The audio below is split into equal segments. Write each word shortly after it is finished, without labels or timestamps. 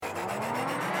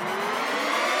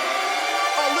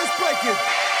fucking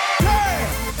damn!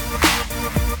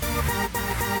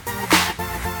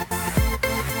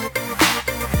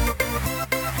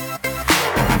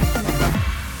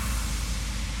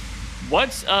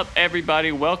 What's up,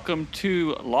 everybody? Welcome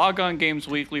to Log On Games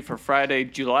Weekly for Friday,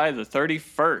 July the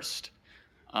 31st.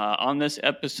 On this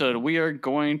episode, we are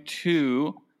going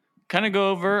to kind of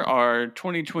go over our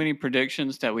 2020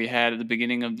 predictions that we had at the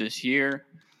beginning of this year,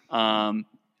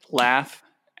 laugh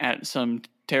at some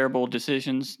terrible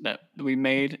decisions that we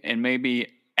made, and maybe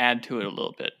add to it a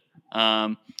little bit.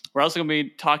 We're also going to be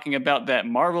talking about that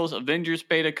Marvel's Avengers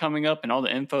beta coming up and all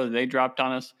the info that they dropped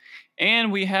on us.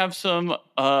 And we have some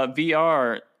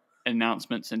VR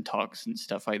announcements and talks and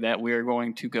stuff like that we are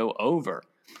going to go over.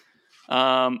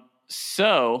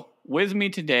 So with me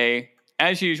today,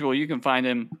 as usual, you can find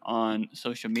him on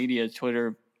social media,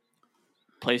 Twitter,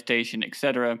 PlayStation,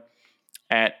 etc.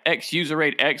 at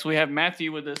XUser8X. We have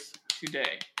Matthew with us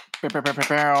today.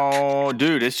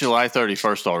 Dude, it's July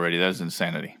 31st already. That is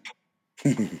insanity.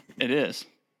 It is.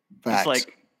 Facts. It's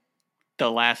like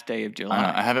the last day of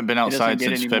July. I haven't been outside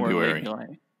since February.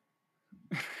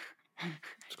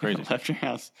 It's crazy. Left your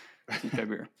house in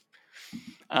February.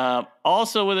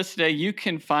 Also with us today, you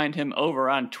can find him over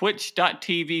on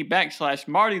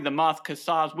twitch.tv/Marty the Moth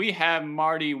Casaz. We have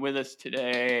Marty with us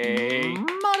today.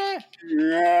 Marty!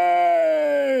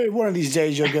 Yay! One of these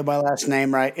days you'll get my last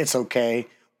name right. It's okay.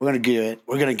 We're going to get it.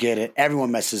 We're going to get it.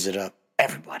 Everyone messes it up.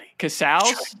 Everybody.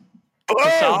 Casals?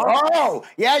 Oh,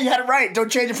 yeah, you had it right.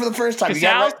 Don't change it for the first time. You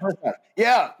got it right the first time.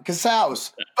 Yeah,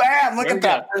 Casals. Bam! Look at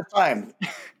that. First time.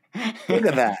 Look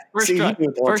at that. First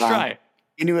try.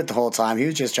 He knew it the whole time. He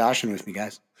was just joshing with me,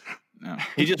 guys. No.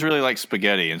 He just really likes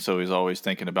spaghetti, and so he's always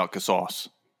thinking about sauce.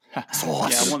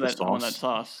 Sauce. Yeah, I want that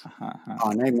sauce. Oh,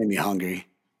 now you made me hungry.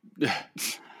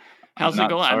 How's it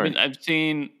going?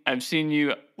 Sorry. I've seen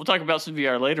you. We'll talk about some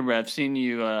VR later, but I've seen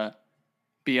you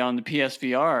be on the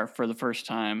PSVR for the first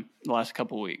time the last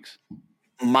couple of weeks.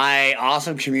 My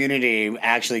awesome community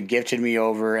actually gifted me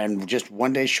over and just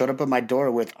one day showed up at my door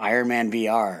with Iron Man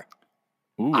VR.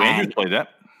 Ooh, Andrew played that.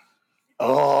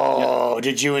 Oh, yeah.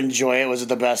 Did you enjoy it? Was it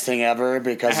the best thing ever?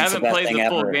 Because I it's haven't the best played thing the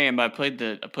full ever. game, but I played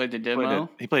the demo.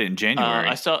 He played it in January.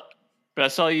 I saw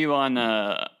you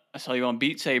on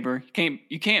Beat Saber.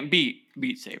 You can't beat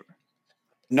Beat Saber.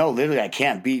 No, literally, I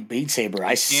can't beat Beat Saber.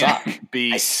 I suck.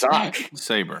 I suck.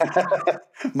 Saber.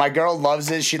 My girl loves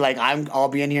it. I'll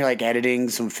be in here like editing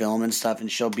some film and stuff,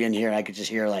 and she'll be in here. And I could just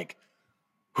hear like,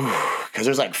 because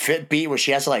there's like Fit Beat where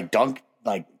she has to like dunk,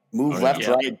 like move left,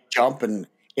 right, jump, and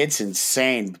it's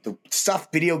insane. The stuff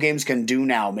video games can do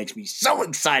now makes me so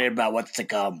excited about what's to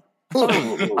come. I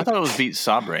thought it was Beat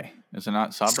Sabre. Is it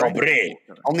not Sabre? Sabre.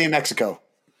 Only in Mexico.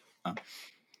 Oh.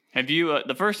 Have you?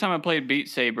 The first time I played Beat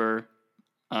Saber,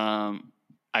 I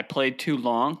played too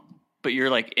long, but you're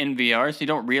like in VR, so you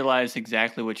don't realize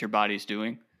exactly what your body's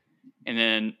doing. And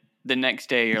then the next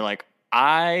day, you're like,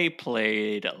 I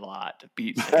played a lot of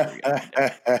Beat Saber.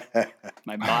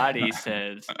 My body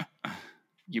says,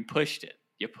 you pushed it.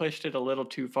 You pushed it a little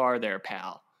too far there,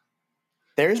 pal.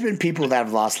 There's been people that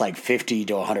have lost like 50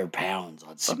 to 100 pounds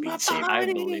on some Beat Saber.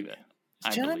 I believe it.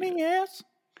 Yes.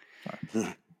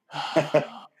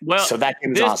 Well, so that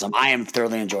game is awesome. I am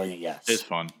thoroughly enjoying it. Yes, it's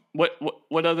fun.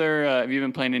 What other have you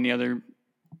been playing? Any other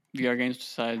VR games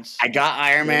besides? I got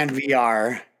Iron Man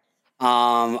VR.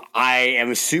 I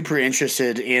am super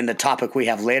interested in the topic we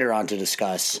have later on to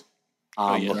discuss.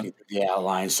 Looking through the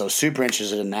outline, so super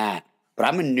interested in that. But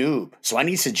I'm a noob, so I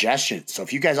need suggestions. So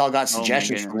if you guys all got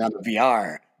suggestions for me on the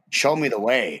VR, show me the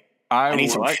way. I need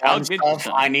some fun stuff.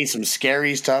 I need some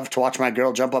scary stuff to watch my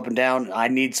girl jump up and down. I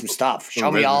need some stuff.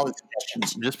 Show me all the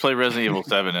suggestions. Just play Resident Evil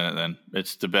 7 in it then.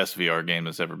 It's the best VR game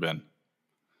that's ever been.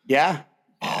 Yeah?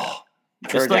 Oh,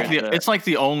 it's like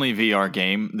the only VR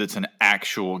game that's an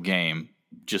actual game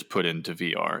just put into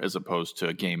VR as opposed to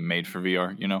a game made for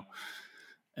VR, you know?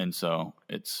 And so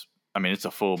it's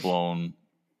a full-blown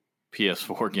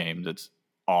PS4 game that's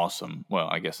awesome. Well,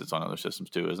 I guess it's on other systems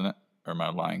too, isn't it? Or am I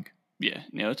lying? Yeah,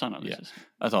 it's on other systems.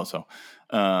 I thought so.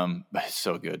 But it's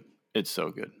so good. It's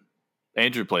so good.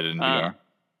 Andrew played it in VR.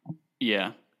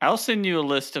 Yeah. I'll send you a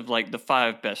list of like the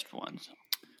 5 best ones.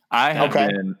 I don't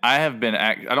have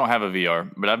a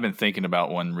VR, but I've been thinking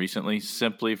about one recently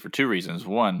simply for 2 reasons.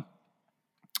 One,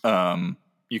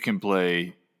 you can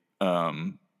play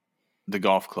the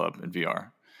golf club in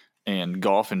VR. And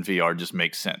golf and VR just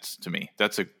makes sense to me.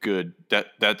 That's a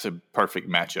perfect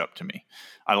matchup to me.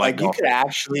 I like golf. You could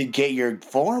actually get your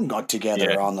form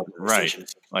together on the PlayStation.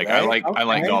 Right. I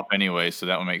like golf anyway, so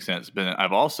that would make sense. But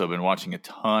I've also been watching a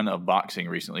ton of boxing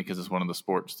recently because it's one of the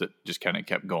sports that just kind of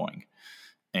kept going.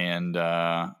 And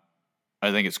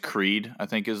I think it's Creed. I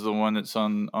think is the one that's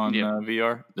on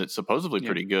VR. That's supposedly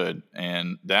pretty good,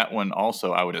 and that one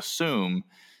also I would assume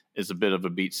is a bit of a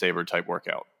Beat Saber type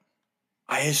workout.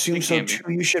 I assume so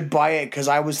too. You should buy it because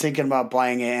I was thinking about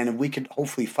buying it, and we could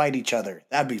hopefully fight each other.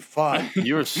 That'd be fun.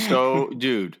 You're so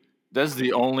dude. That's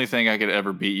the only thing I could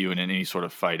ever beat you in any sort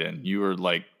of fight in. You are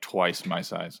like twice my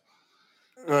size.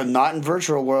 Not in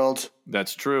virtual world.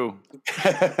 That's true.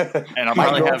 And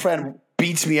my girlfriend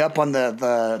beats me up on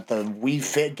the Wii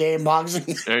Fit game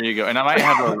boxing. There you go. And I might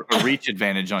have a reach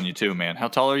advantage on you too, man. How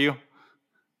tall are you?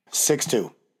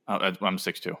 6'2". Oh, I'm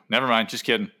 6'2". Never mind. Just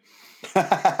kidding. All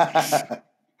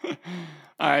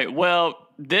right. Well,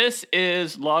 this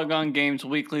is Log On Games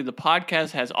Weekly. The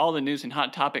podcast has all the news and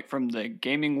hot topic from the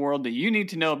gaming world that you need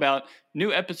to know about.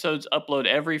 New episodes upload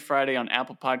every Friday on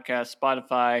Apple Podcasts,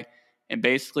 Spotify, and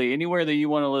basically anywhere that you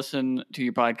want to listen to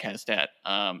your podcast at.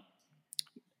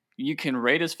 You can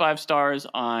rate us 5 stars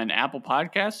on Apple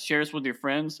Podcasts, share us with your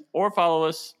friends, or follow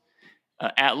us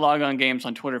at Log On Games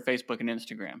on Twitter, Facebook, and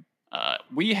Instagram.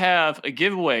 We have a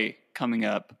giveaway coming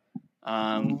up.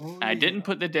 I didn't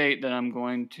put the date that I'm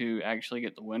going to actually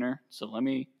get the winner, so let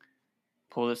me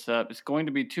pull this up. It's going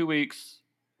to be 2 weeks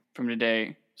from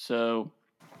today, so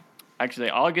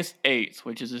actually August 8th,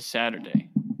 which is a Saturday.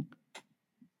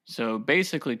 So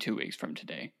basically 2 weeks from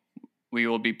today, we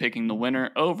will be picking the winner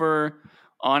over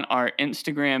on our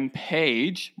Instagram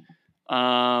page.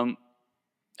 How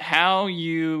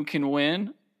you can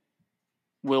win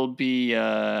will be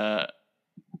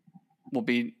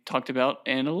talked about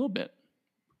in a little bit.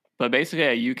 But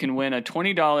basically, you can win a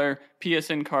 $20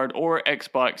 PSN card or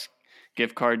Xbox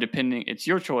gift card, depending. It's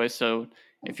your choice. So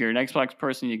if you're an Xbox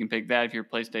person, you can pick that. If you're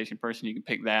a PlayStation person, you can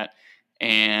pick that.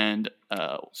 And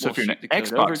so if you're an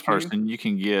Xbox person, you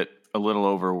can get a little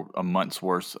over a month's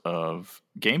worth of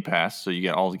Game Pass, so you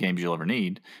get all the games you'll ever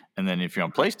need. And then if you're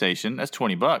on PlayStation, that's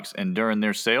 $20. And during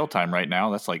their sale time right now,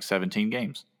 that's like 17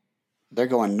 games. They're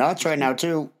going nuts right now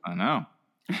too. I know.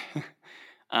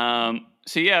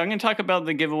 So yeah, I'm going to talk about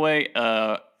the giveaway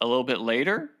a little bit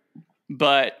later,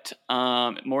 but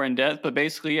more in depth. But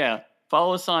basically, yeah,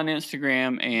 follow us on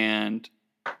Instagram and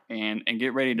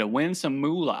get ready to win some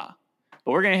moolah.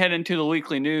 But we're going to head into the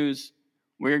weekly news.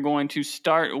 We're going to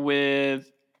start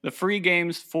with the free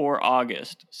games for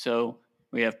August. So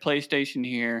we have PlayStation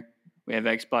here, we have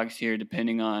Xbox here,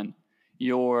 depending on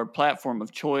your platform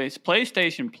of choice.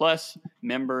 PlayStation Plus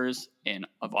members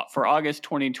for August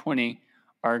 2020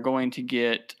 are going to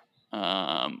get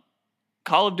Call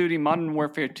of Duty Modern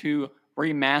Warfare 2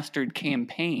 Remastered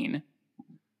Campaign.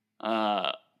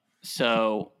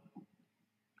 So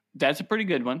that's a pretty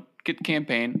good one. Get the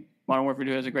campaign. Modern Warfare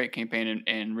 2 has a great campaign,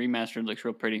 and Remastered looks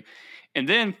real pretty. And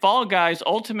then Fall Guys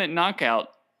Ultimate Knockout,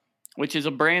 which is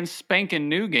a brand spanking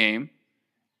new game.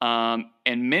 And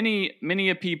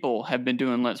many people have been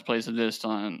doing Let's Plays of this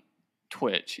on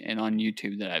Twitch and on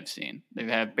YouTube that I've seen. They've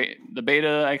had the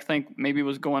beta, I think, maybe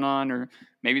was going on, or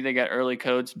maybe they got early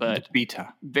codes, but the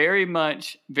beta. Very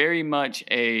much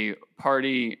a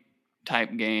party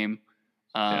type game.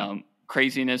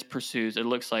 Craziness pursues. It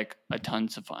looks like a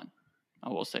tons of fun. I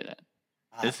will say that.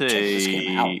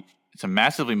 It's a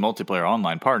massively multiplayer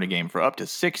online party game for up to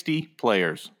 60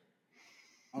 players.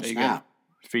 There you go.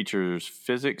 Features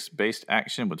physics-based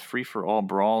action with free-for-all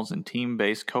brawls and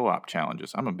team-based co-op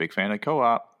challenges. I'm a big fan of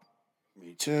co-op.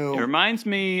 Me too. It reminds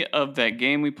me of that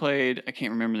game we played. I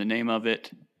can't remember the name of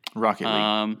it. Rocket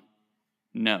League.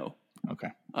 No. Okay.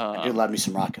 I did love me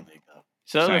some Rocket League though.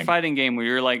 So the other fighting game where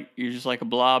you're just like a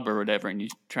blob or whatever, and you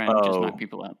try and just knock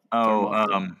people out.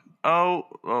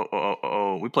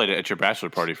 We played it at your bachelor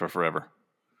party for forever.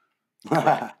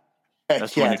 That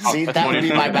would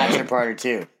be my bachelor party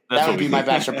too. That would be my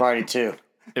bachelor party too.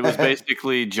 It was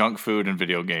basically junk food and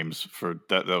video games for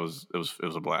that. It was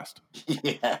a blast.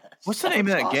 Yeah. What's the name of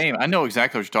that awesome game? I know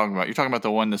exactly what you're talking about. You're talking about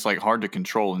the one that's like hard to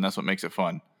control, and that's what makes it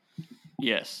fun.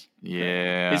 Yes.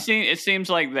 Yeah. It seems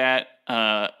like that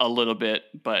a little bit,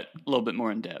 but a little bit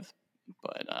more in depth.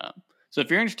 But so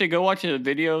if you're interested, go watch a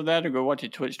video of that or go watch a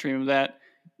Twitch stream of that.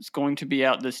 It's going to be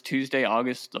out this Tuesday,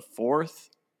 August the 4th,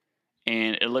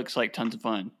 and it looks like tons of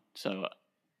fun. So,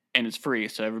 and it's free,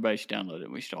 so everybody should download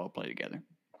it. We should all play together.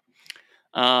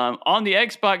 On the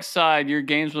Xbox side, your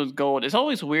games with gold. It's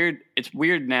always weird. It's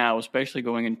weird now, especially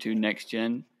going into next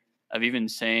gen, of even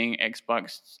saying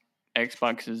Xbox's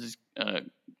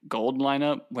gold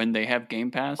lineup when they have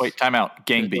Game Pass. Wait, time out.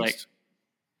 Gang Beast. Like,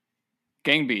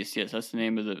 Gang Beast, yes, that's the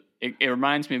name of the. It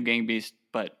reminds me of Gang Beast,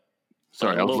 but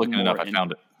sorry, I was looking it up. I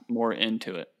found it. More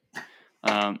into it,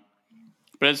 but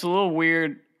it's a little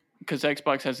weird because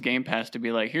Xbox has Game Pass to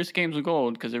be like, here's games with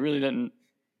gold because it really doesn't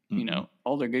you know,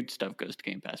 all their good stuff goes to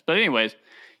Game Pass. But anyways,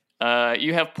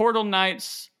 you have Portal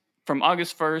Knights from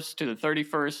August 1st to the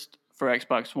 31st for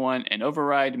Xbox One, and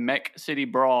Override Mech City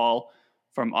Brawl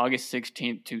from August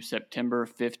 16th to September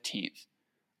 15th.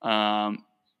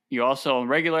 You also on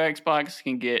regular Xbox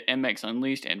can get MX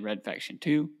Unleashed and Red Faction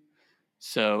 2.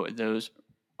 So those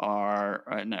are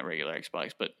not regular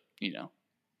Xbox, but you know,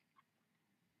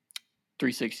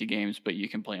 360 games, but you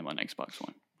can play them on Xbox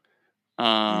One.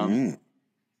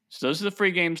 So those are the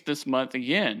free games this month.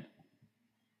 Again,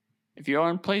 if you're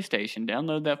on PlayStation,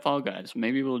 download that Fall Guys.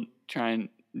 Maybe we'll try and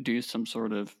do some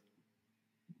sort of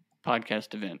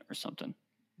podcast event or something.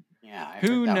 Yeah.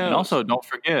 Who knows? And also, don't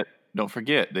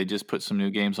forget, they just put some new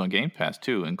games on Game Pass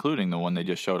too, including the one they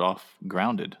just showed off,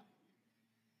 Grounded,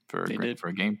 for a game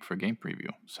preview.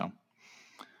 So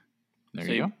there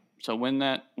you go. So win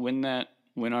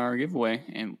our giveaway,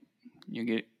 and you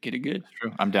get it good. That's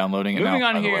true. I'm downloading it now. Moving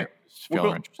on here,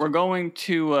 we're going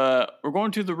to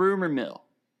the rumor mill.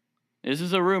 This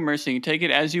is a rumor, so you can take it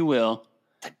as you will.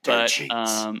 But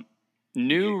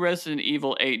new Resident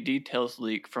Evil 8 details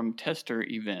leak from tester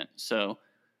event. So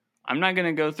I'm not going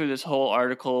to go through this whole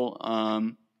article.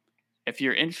 If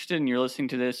you're interested and you're listening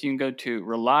to this, you can go to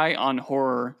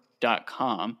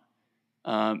relyonhorror.com,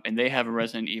 and they have a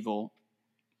Resident Evil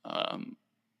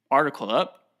article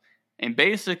up. And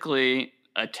basically,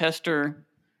 a tester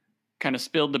kind of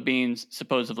spilled the beans,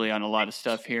 supposedly, on a lot of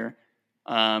stuff here.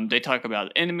 They talk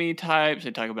about enemy types.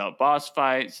 They talk about boss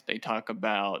fights. They talk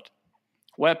about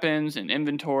weapons and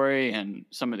inventory and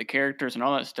some of the characters and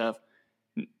all that stuff.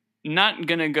 Not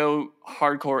going to go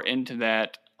hardcore into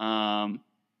that on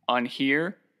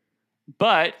here.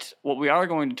 But what we are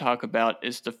going to talk about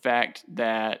is the fact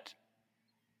that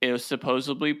it was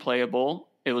supposedly playable.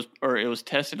 It was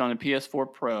tested on a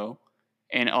PS4 Pro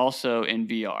and also in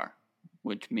VR,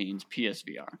 which means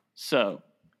PSVR. So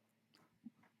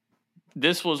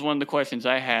this was one of the questions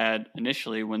I had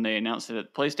initially when they announced it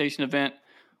at the PlayStation event,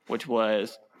 which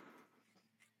was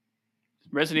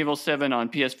Resident Evil 7 on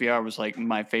PSVR was like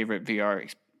my favorite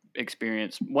VR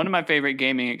experience. One of my favorite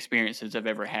gaming experiences I've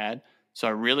ever had. So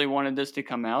I really wanted this to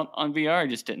come out on VR. I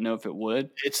just didn't know if it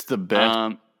would. It's the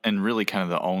best and really kind of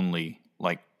the only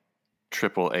like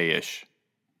AAA-ish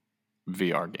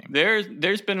VR game.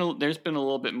 There's been a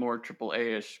little bit more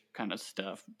AAA-ish kind of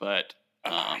stuff, but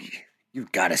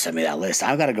you've got to send me that list.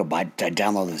 I've got to go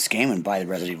download this game and buy the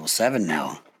Resident Evil 7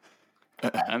 now.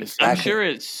 I'm sure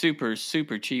it's super,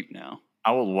 super cheap now.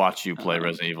 I will watch you play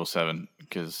Resident Evil 7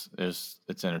 because it's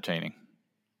entertaining.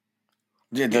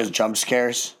 There's jump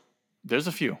scares? There's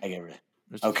a few.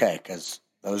 Okay, because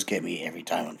those get me every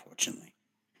time, unfortunately.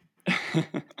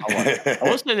 I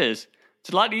will say this. It's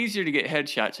a lot easier to get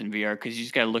headshots in VR because you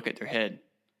just got to look at their head.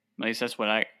 At least that's what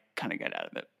I kind of got out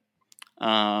of it.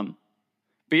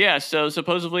 But yeah, so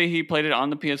supposedly he played it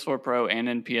on the PS4 Pro and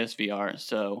in PSVR.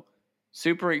 So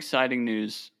super exciting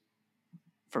news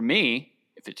for me,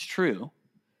 if it's true.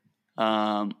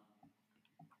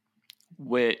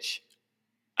 Which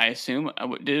I assume,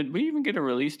 did we even get a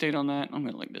release date on that? I'm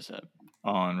going to look this up.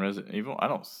 On Resident Evil?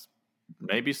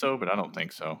 Maybe so, but I don't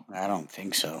think so. I don't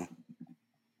think so.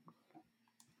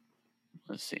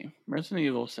 Let's see. Resident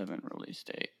Evil 7 release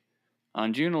date.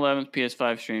 On June 11th,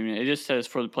 PS5 streaming. It just says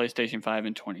for the PlayStation 5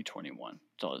 in 2021.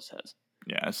 That's all it says.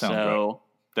 Yeah, that sounds right.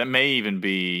 That may even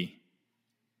be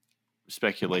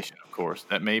speculation, of course.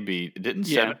 That may be. Didn't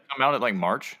 7 come out at like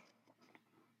March?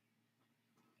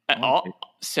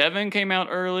 7 came out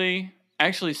early.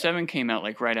 Actually, 7 came out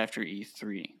like right after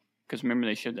E3. Because remember,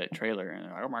 they showed that trailer and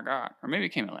they're like, oh my God. Or maybe it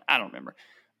came out I don't remember.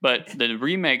 But the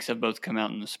remakes have both come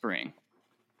out in the spring.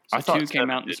 So I thought 2 came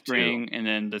out in the spring, too. and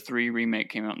then the 3 remake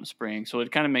came out in the spring. So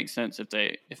it kind of makes sense if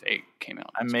 8 came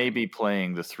out. I may be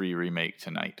playing the 3 remake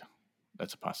tonight.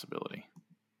 That's a possibility.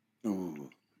 Ooh.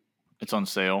 It's on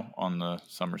sale on the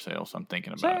summer sale, so I'm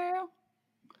thinking about it.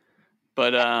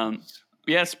 But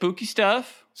yeah, spooky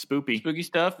stuff. Spooky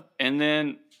stuff. And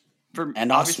then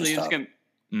obviously it's gonna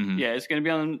it's gonna be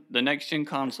on the next gen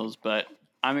consoles, but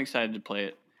I'm excited to play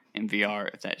it in VR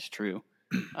if that's true.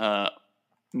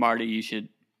 Marty, you should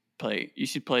play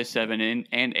 7 and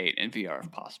 8 in VR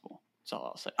if possible. That's all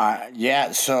I'll say.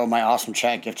 Yeah, so my awesome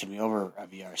chat gifted me over a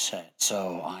VR set,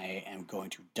 so I am going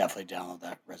to definitely download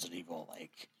that Resident Evil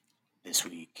like this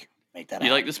week. Make that.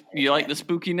 You like this? You like the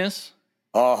spookiness?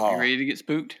 Oh, are you ready to get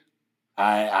spooked?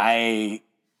 I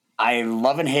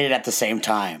love and hate it at the same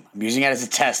time. I'm using it as a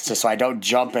test so I don't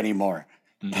jump anymore.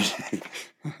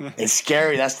 It's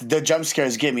scary. The jump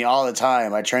scares get me all the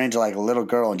time. I turn into like a little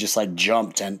girl and just like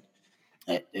jumped, and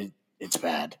it's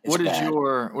bad. What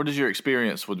is your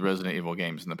experience with Resident Evil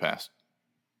games in the past?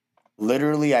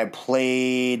 Literally, I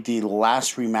played the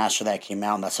last remaster that came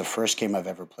out, and that's the first game I've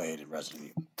ever played in Resident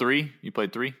Evil. 3? You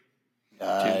played 3?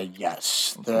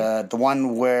 Yes, Okay. the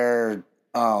one where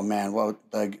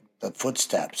the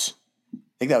footsteps. I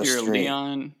think that was You're 3.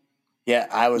 Leon. Yeah,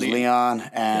 I was Leon, Yeah,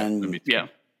 and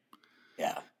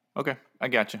Yeah. Okay, I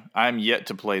got you. I'm yet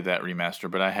to play that remaster,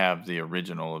 but I have the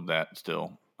original of that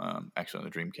still, actually on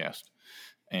the Dreamcast.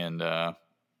 And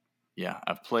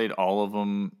I've played all of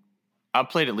them. I've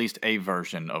played at least a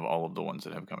version of all of the ones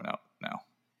that have come out now.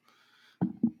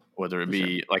 Whether it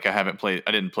be like I didn't play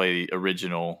the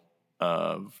original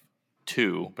of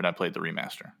 2, but I played the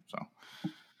remaster. So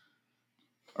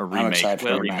a remake, I'm excited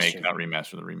for the remake, not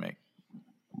remaster, the remake.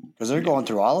 Because they're going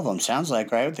through all of them. Sounds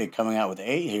like, right? They're coming out with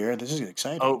 8 here. This is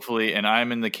exciting. Hopefully, and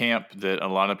I'm in the camp that a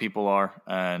lot of people are,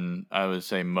 and I would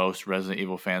say most Resident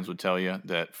Evil fans would tell you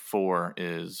that 4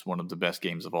 is one of the best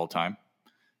games of all time,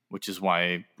 which is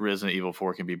why Resident Evil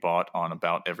 4 can be bought on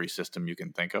about every system you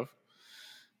can think of.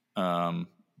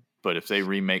 But if they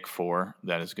remake 4,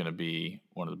 that is going to be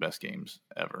one of the best games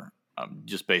ever,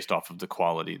 just based off of the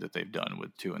quality that they've done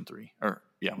with 2 and 3.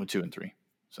 With 2 and 3.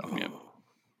 So,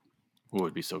 it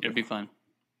would be so good. It'd be fun.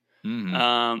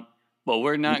 Mm-hmm. Well,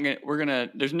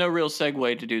 there's no real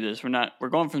segue to do this. We're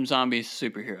going from zombies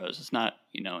to superheroes. It's not,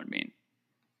 you know what I mean?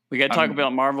 We got to talk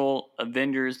about Marvel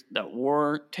Avengers, that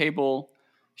war table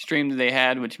stream that they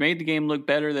had, which made the game look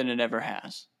better than it ever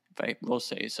has, if I will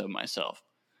say so myself.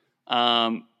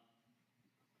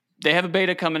 They have a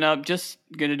beta coming up. Just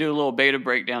going to do a little beta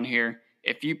breakdown here.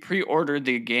 If you pre-ordered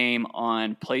the game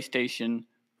on PlayStation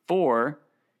 4,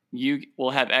 you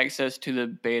will have access to the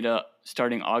beta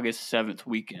starting August 7th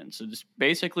weekend. So just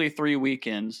basically 3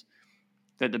 weekends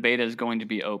that the beta is going to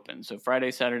be open. So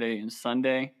Friday, Saturday, and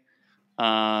Sunday.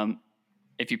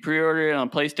 If you pre-order it on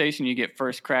PlayStation, you get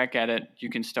first crack at it. You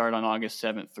can start on August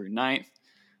 7th through 9th.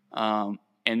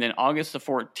 And then August the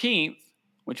 14th,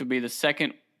 which will be the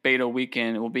second beta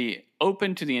weekend, will be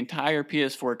open to the entire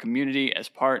PS4 community as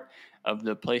part of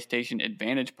the PlayStation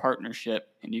Advantage partnership,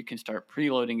 and you can start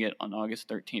preloading it on August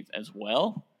 13th as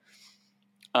well.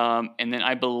 And then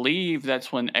I believe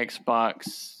that's when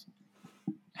Xbox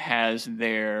has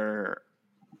their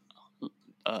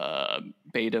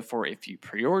beta for if you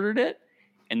pre-ordered it,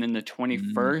 and then the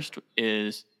 21st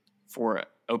is for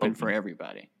open for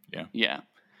everybody. Yeah.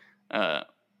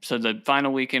 So the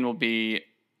final weekend will be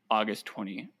August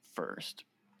 21st.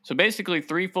 So basically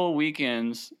 3 full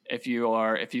weekends if you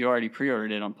already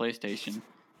pre-ordered it on PlayStation,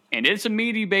 and it's a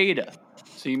meaty beta,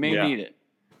 so you may need it.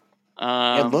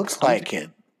 It looks like it.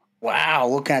 Wow,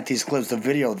 looking at these clips, the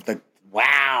video,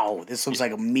 wow, this looks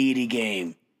like a meaty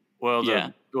game. Well,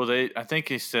 I think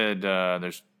he said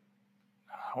there's.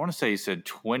 I want to say he said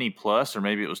 20 plus, or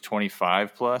maybe it was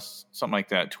 25 plus, something like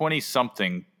that. 20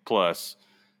 something plus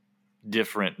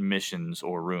different missions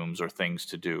or rooms or things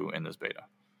to do in this beta.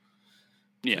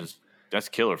 Yeah, that's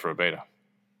killer for a beta.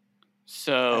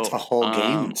 So that's a whole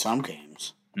game in some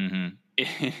games. Mm-hmm.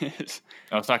 It's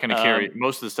not going to carry.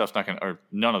 Most of the stuff's not going to, or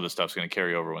none of the stuff's going to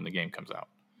carry over when the game comes out.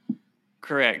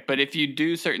 Correct, but if you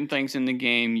do certain things in the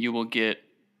game, you will get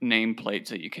nameplates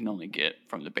that you can only get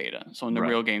from the beta. So when the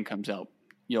real game comes out,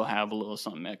 you'll have a little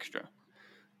something extra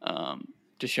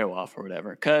to show off or whatever.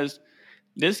 Because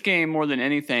this game, more than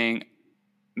anything,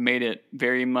 made it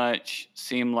very much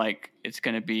seem like it's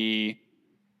going to be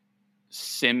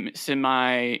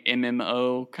semi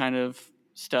MMO kind of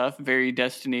stuff. Very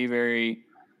Destiny, very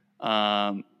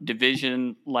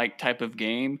Division-like type of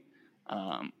game.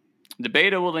 The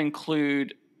beta will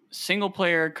include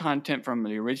single-player content from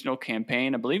the original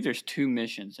campaign. I believe there's 2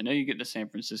 missions. I know you get the San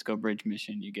Francisco Bridge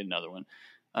mission. You get another one.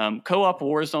 Co-op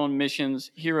Warzone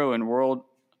missions, hero and world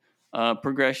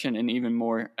progression, and even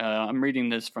more. I'm reading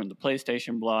this from the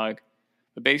PlayStation blog.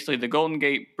 But basically, the Golden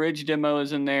Gate Bridge demo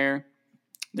is in there.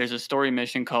 There's a story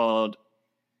mission called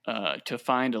To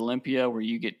Find Olympia, where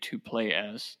you get to play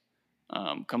as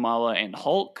Kamala and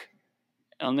Hulk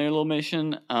on their little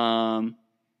mission.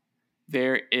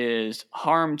 There is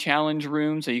Harm Challenge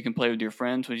Rooms that you can play with your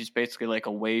friends, which is basically like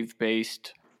a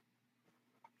wave-based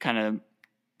kind of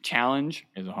challenge.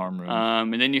 Is a harm room.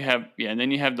 And then you have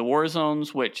the war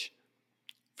zones, which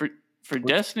for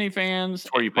Destiny fans,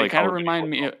 where you play, they kind of remind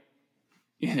me of,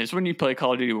 it's when you play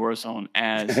Call of Duty Warzone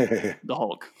as the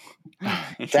Hulk.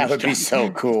 That would be so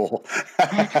cool.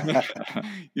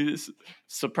 You just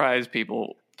surprise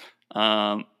people.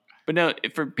 But no,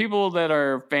 for people that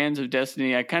are fans of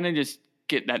Destiny, I kind of just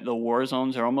get that the war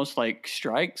zones are almost like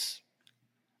strikes.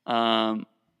 And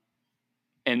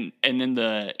in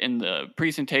the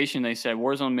presentation, they said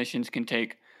Warzone missions can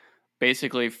take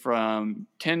basically from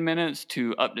 10 minutes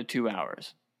to up to 2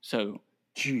 hours. So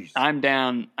Jeez. I'm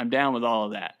down with all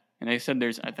of that. And they said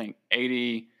there's, I think,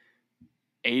 80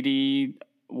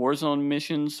 Warzone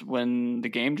missions when the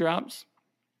game drops.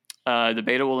 The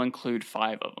beta will include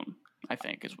 5 of them, I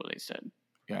think, is what they said.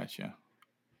 Gotcha.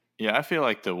 Yeah, I feel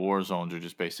like the war zones are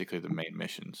just basically the main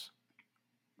missions.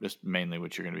 Just mainly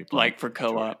what you're going to be playing. Like for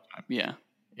co-op. Yeah.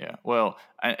 Yeah. Well,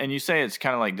 and you say it's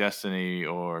kind of like Destiny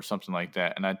or something like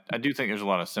that. And I do think there's a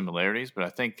lot of similarities, but I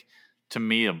think to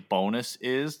me a bonus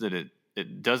is that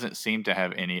it doesn't seem to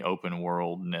have any open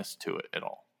worldness to it at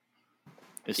all.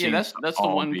 That's the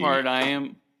one part I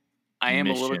am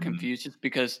a little confused just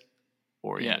because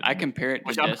I compare it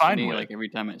to Destiny like every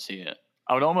time I see it.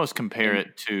 I would almost compare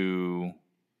it to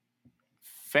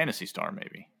Phantasy Star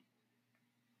maybe.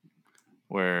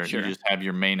 Where you just have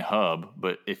your main hub,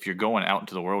 but if you're going out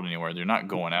into the world anywhere, you're not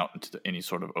going out into any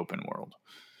sort of open world.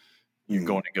 You're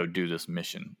going to go do this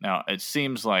mission. Now, it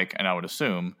seems like, and I would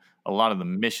assume, a lot of the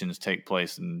missions take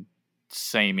place in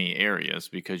samey areas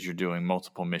because you're doing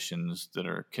multiple missions that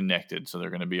are connected, so they're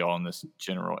going to be all in this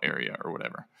general area or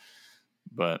whatever.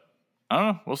 But I don't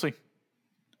know. We'll see.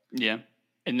 Yeah.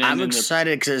 And then I'm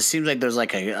excited because it seems like there's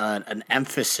like an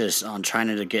emphasis on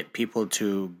trying to get people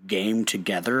to game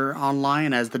together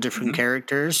online as the different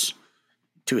characters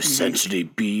to essentially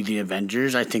be the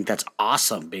Avengers. I think that's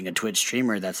awesome. Being a Twitch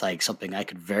streamer, that's like something I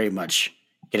could very much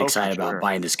get excited about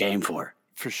buying this game for.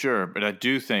 For sure, but I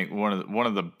do think one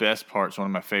of the best parts, one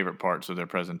of my favorite parts of their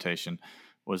presentation,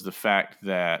 was the fact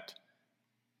that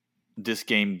this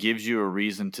game gives you a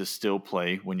reason to still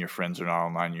play when your friends are not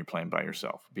online and you're playing by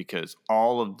yourself, because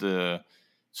so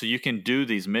you can do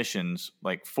these missions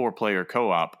like 4-player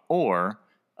co-op or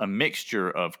a mixture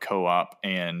of co-op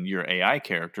and your AI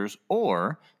characters,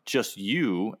 or just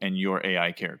you and your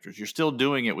AI characters. You're still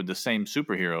doing it with the same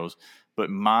superheroes, but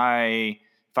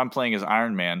if I'm playing as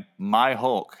Iron Man, my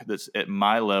Hulk that's at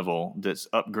my level, that's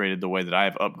upgraded the way that I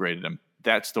have upgraded him,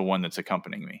 that's the one that's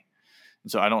accompanying me.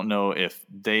 And so I don't know if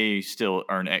they still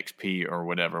earn XP or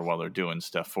whatever while they're doing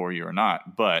stuff for you or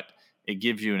not, but it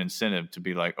gives you an incentive to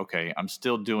be like, okay, I'm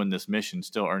still doing this mission,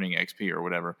 still earning XP or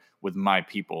whatever with my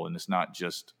people, and it's not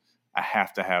just I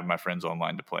have to have my friends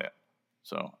online to play it.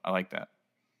 So I like that.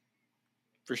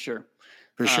 For sure.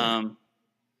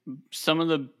 Some of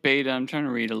the beta, I'm trying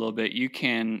to read a little bit.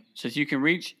 Says you can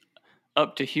reach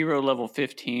up to hero level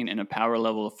 15 and a power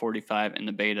level of 45 in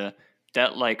the beta.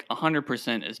 That like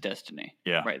 100% is Destiny.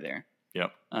 Yeah. Right there.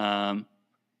 Yep.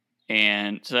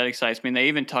 And so that excites me. And they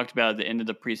even talked about at the end of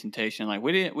the presentation, like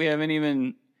we haven't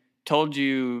even told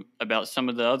you about some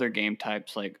of the other game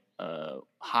types like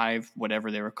Hive,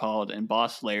 whatever they were called, and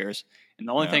boss layers. And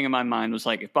the only thing in my mind was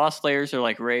like, if boss layers are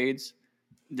like raids,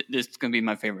 this is going to be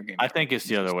my favorite game. I think it's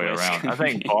the other way around. I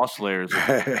think boss layers,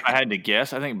 if I had to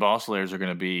guess, I think boss layers are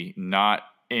going to be not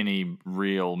any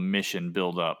real mission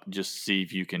build up. Just see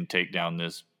if you can take down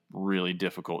this really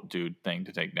difficult dude thing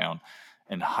to take down.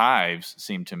 And hives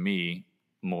seem to me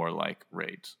more like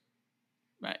raids.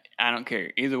 Right. I don't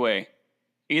care. Either way,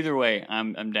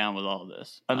 I'm down with all of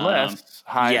this. Unless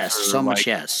hives yes, so much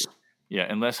yes. Yeah,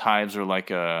 unless hives are like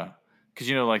because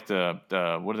like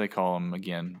the what do they call them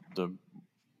again? The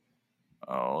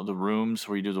rooms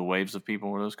where you do the waves of people.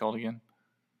 What are those called again?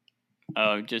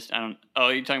 Oh, you're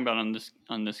talking about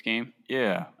on this game?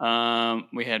 Yeah.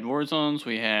 We had war zones.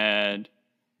 We had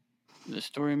the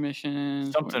story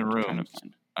missions. Something rooms.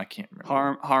 I can't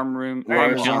remember. Harm room.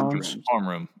 Harm zones. Harm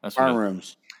room. That's harm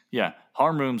rooms. Yeah,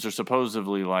 harm rooms are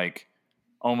supposedly like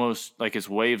almost like it's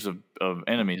waves of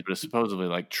enemies, but it's supposedly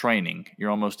like training. You're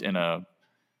almost in a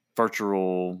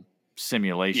virtual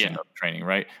simulation of training,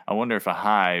 right? I wonder if a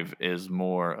hive is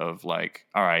more of like,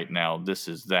 all right, now this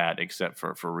is that, except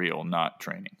for real, not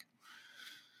training.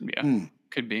 Yeah,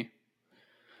 could be.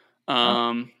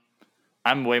 I'm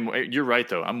way more. You're right,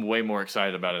 though. I'm way more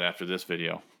excited about it after this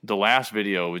video. The last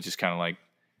video was just kind of like,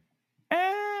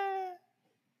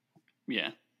 yeah,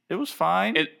 it was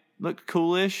fine. It looked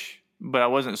coolish, but I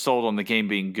wasn't sold on the game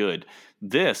being good.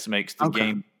 This makes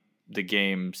the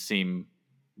game seem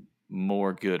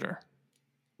more gooder.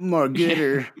 More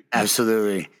gooder.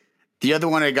 Absolutely. The other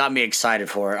one that got me excited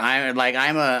for it, I'm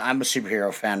a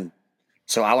superhero fan,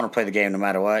 so I want to play the game no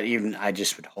matter what. Even I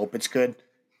just would hope it's good,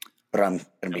 but I'm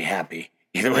gonna be happy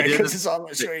either way because it's on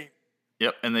my screen.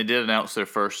 Yep, and they did announce their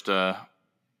first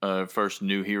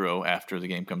new hero after the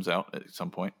game comes out at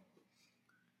some point,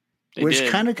 which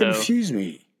kind of confused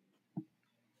me.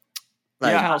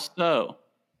 Like, how so?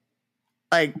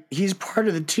 Like, he's part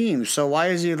of the team, so why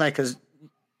is he like a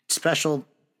special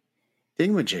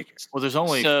thingamajig? Well, there's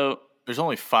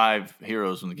only 5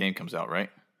 heroes when the game comes out, right?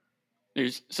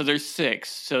 There's 6,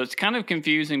 so it's kind of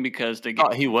confusing because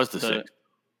he was the 6th.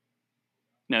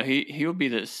 No, he will be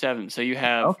the 7th. So you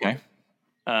have Okay.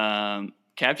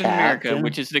 Captain America,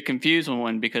 which is the confusing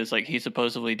one because like he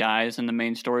supposedly dies in the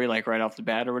main story, like right off the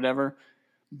bat or whatever.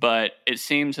 But it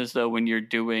seems as though when you're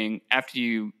doing after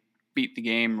you beat the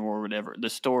game or whatever, the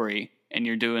story, and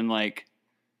you're doing like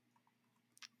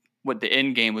what the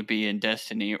end game would be in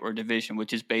Destiny or Division,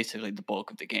 which is basically the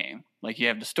bulk of the game. Like you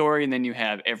have the story and then you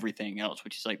have everything else,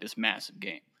 which is like this massive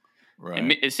game. Right.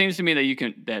 And it seems to me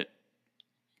that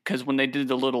because when they did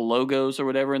the little logos or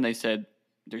whatever, and they said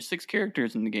there's 6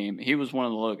 characters in the game, he was one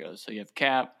of the logos. So you have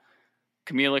Cap,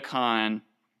 Kamala Khan,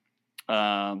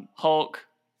 Hulk,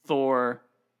 Thor,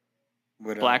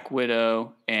 Black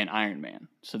Widow, and Iron Man.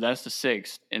 So that's the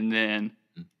 6th. And then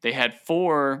they had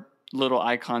 4 little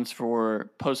icons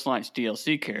for post-launch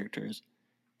DLC characters.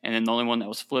 And then the only one that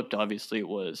was flipped, obviously,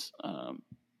 was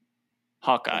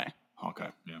Hawkeye.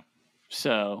 Yeah.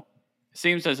 So it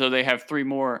seems as though they have 3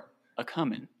 more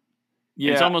a-coming.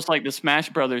 Yeah. It's almost like the Smash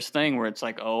Brothers thing where it's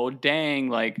like, oh, dang,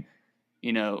 like,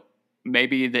 you know,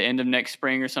 maybe the end of next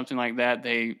spring or something like that,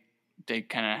 they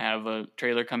kind of have a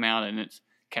trailer come out and it's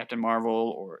Captain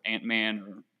Marvel or Ant-Man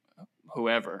or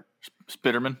whoever.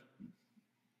 Spider-Man?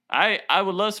 I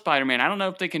would love Spider-Man. I don't know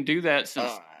if they can do that since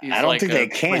he's I don't think they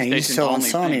can. He's still on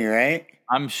Sony, right?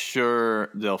 I'm sure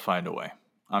they'll find a way.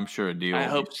 I'm sure a deal. I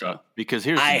hope so. Because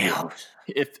here's the deal.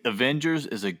 If Avengers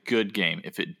is a good game,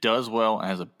 if it does well and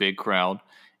has a big crowd,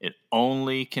 it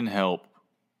only can help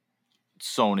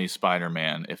Sony's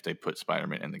Spider-Man if they put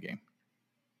Spider-Man in the game.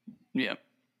 Yeah.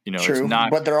 You know, true, it's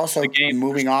not, but they're also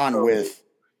moving on with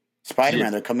Spider-Man.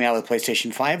 Yeah. They're coming out with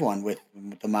PlayStation 5 one with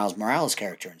the Miles Morales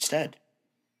character instead.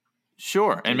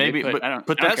 Sure, and maybe I don't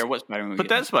care what Spider-Man. Put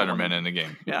that Spider-Man in the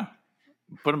game. Yeah,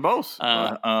 put them both.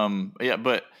 Yeah,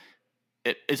 but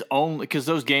it's only because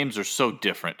those games are so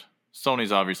different.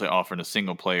 Sony's obviously offering a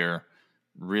single-player,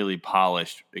 really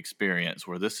polished experience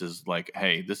where this is like,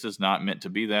 hey, this is not meant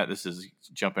to be that. This is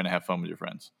jump in and have fun with your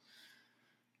friends.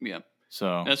 Yeah.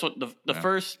 So that's what the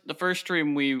first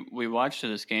stream we watched of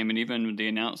this game, and even the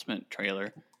announcement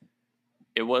trailer,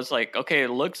 it was like, okay, it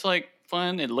looks like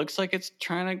fun. It looks like it's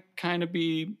trying to kind of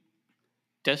be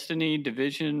Destiny,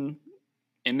 Division,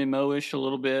 MMO-ish a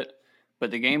little bit,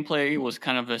 but the gameplay was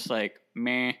kind of just like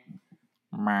meh.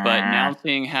 But now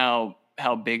seeing how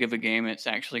big of a game it's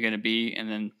actually going to be, and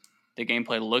then the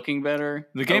gameplay looking better.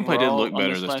 The gameplay did look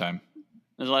better this time.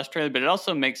 The last trailer, but it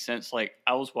also makes sense. Like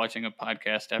I was watching a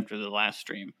podcast after the last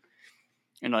stream,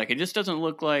 and like it just doesn't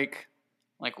look like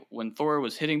when Thor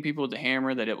was hitting people with the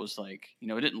hammer, that it was like, you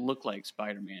know, it didn't look like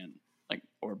Spider-Man, like,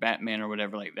 or Batman or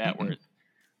whatever like that, where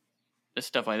it's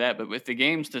stuff like that. But with the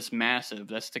game's this massive,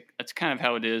 that's kind of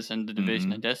how it is in the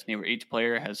Division and Destiny, where each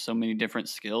player has so many different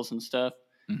skills and stuff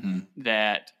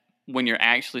that when you're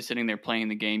actually sitting there playing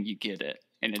the game, you get it.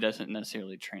 And it doesn't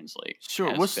necessarily translate.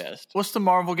 Sure. What's the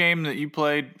Marvel game that you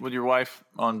played with your wife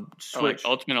on Switch? Like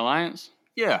Ultimate Alliance?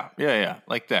 Yeah.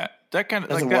 Like that. That kind of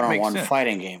That's like a that makes one-on-one sense.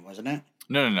 fighting game, wasn't it?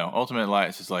 No. Ultimate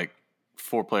Alliance is like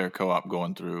 4-player co-op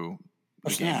going through the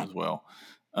game as well.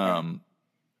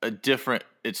 A different.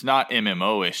 It's not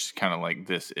MMO-ish, kind of like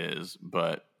this is,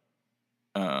 but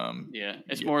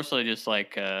it's more so just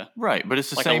like right. But it's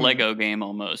the like same a Lego game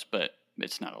almost, but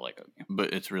it's not a Lego game.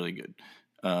 But it's really good.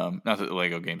 Not that the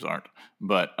Lego games aren't,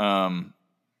 but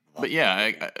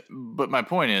yeah. But my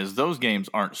point is, those games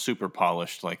aren't super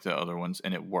polished like the other ones,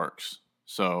 and it works.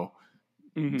 So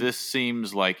this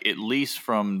seems like, at least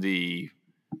from the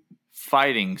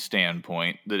fighting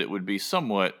standpoint, that it would be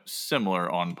somewhat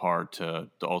similar on par to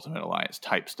the Ultimate Alliance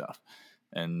type stuff,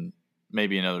 and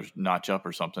maybe another notch up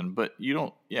or something. But you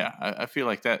don't. Yeah, I feel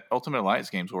like that Ultimate Alliance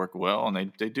games work well,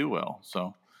 and they do well.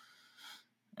 So.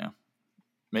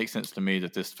 Makes sense to me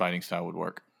that this fighting style would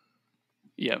work.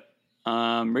 Yep.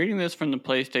 Reading this from the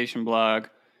PlayStation blog,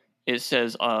 it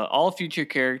says all future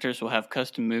characters will have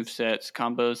custom movesets,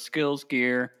 combos, skills,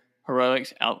 gear,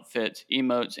 heroics, outfits,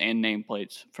 emotes, and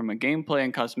nameplates. From a gameplay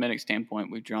and cosmetic standpoint,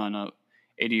 we've drawn up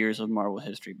 80 years of Marvel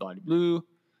history. Bloody blue.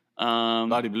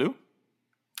 Bloody blue?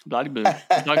 Bloody blue.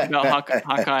 We talked about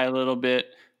Hawkeye a little bit.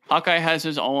 Hawkeye has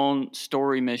his own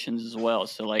story missions as well.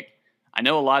 So, like, I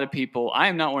know a lot of people. I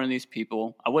am not one of these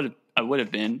people. I would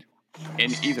have been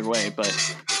in either way,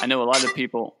 but I know a lot of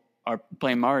people are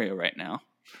playing Mario right now.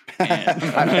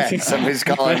 And somebody's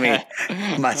calling me.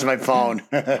 That's my phone.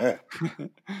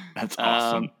 That's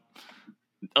awesome.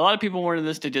 A lot of people wanted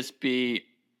this to just be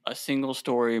a single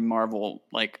story Marvel,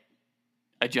 like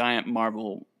a giant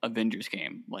Marvel Avengers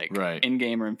game, like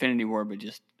Endgame or Infinity War, but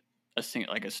just a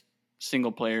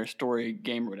single player story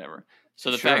game or whatever. So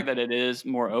the fact that it is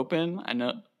more open, I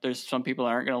know there's some people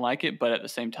that aren't going to like it, but at the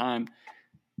same time,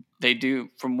 they do,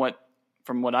 from what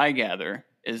I gather,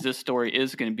 is this story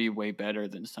is going to be way better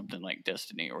than something like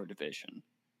Destiny or Division.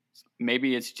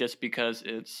 Maybe it's just because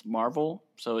it's Marvel,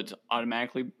 so it's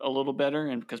automatically a little better,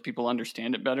 and because people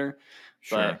understand it better.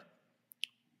 Sure.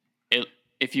 But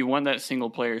if you want that single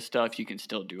player stuff, you can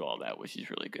still do all that, which is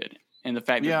really good. And the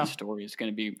fact that the story is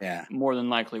going to be more than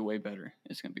likely way better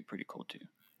is going to be pretty cool too.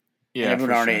 Yeah,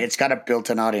 it's got a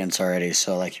built-in audience already.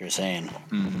 So, like you were saying,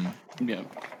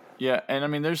 yeah, and I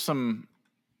mean, there's some.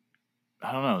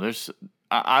 I don't know.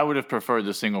 I would have preferred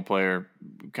the single player,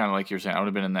 kind of like you're saying. I would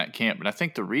have been in that camp, but I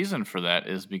think the reason for that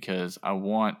is because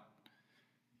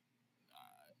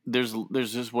there's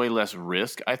just way less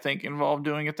risk, I think, involved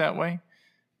doing it that way.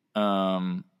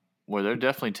 Where they're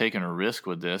definitely taking a risk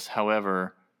with this.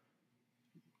 However,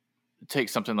 take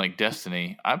something like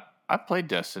Destiny. I played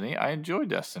Destiny. I enjoy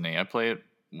Destiny. I play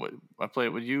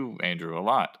it with you, Andrew, a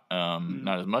lot.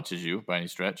 Not as much as you by any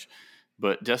stretch,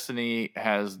 but Destiny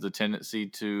has the tendency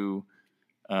to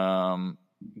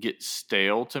get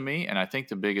stale to me, and I think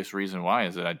the biggest reason why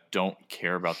is that I don't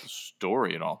care about the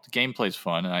story at all. The gameplay's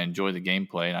fun, and I enjoy the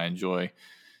gameplay, and I enjoy,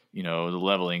 the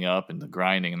leveling up and the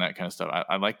grinding and that kind of stuff.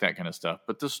 I like that kind of stuff,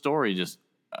 but the story just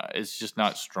it's just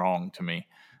not strong to me.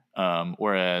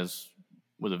 Whereas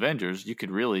with Avengers, you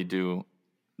could really do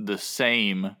the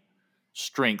same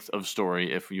strength of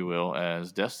story, if you will,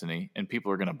 as Destiny, and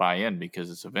people are going to buy in because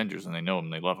it's Avengers and they know them,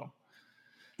 they love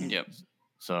them. Yep.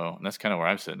 So that's kind of where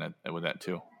I'm sitting with that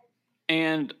too.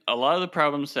 And a lot of the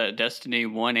problems that Destiny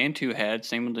 1 and 2 had,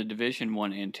 same with the Division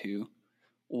 1 and 2,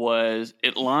 was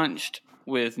it launched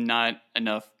with not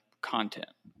enough content.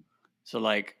 So,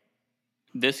 like,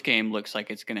 this game looks like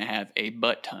it's going to have a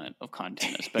butt ton of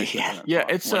content, especially when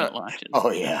it launches.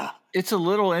 Oh, yeah. It's a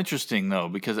little interesting, though,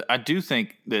 because I do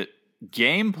think that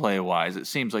gameplay-wise, it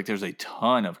seems like there's a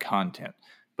ton of content.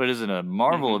 But as in a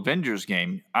Marvel Avengers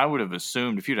game, I would have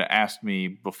assumed if you'd have asked me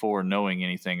before knowing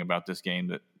anything about this game,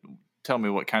 that tell me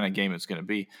what kind of game it's going to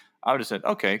be, I would have said,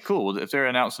 okay, cool. If they're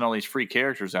announcing all these free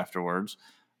characters afterwards,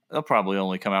 they'll probably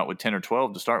only come out with 10 or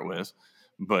 12 to start with,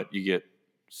 but you get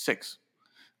 6,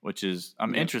 which is,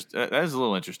 I'm interested. That is a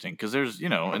little interesting because there's, in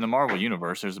the Marvel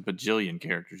universe, there's a bajillion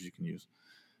characters you can use.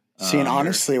 See, and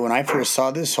honestly, when I first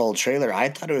saw this whole trailer, I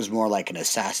thought it was more like an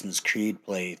Assassin's Creed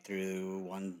playthrough,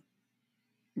 one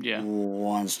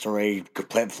story,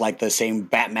 like the same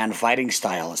Batman fighting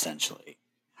style, essentially.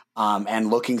 And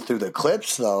looking through the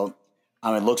clips, though,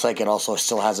 it looks like it also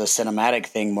still has a cinematic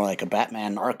thing, more like a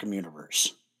Batman Arkham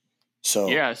universe. So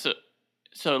yeah, so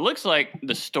it looks like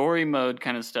the story mode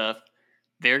kind of stuff,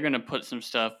 they're going to put some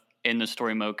stuff in the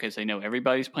story mode because they know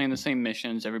everybody's playing the same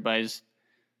missions, everybody's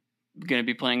going to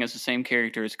be playing as the same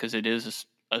characters because it is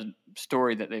a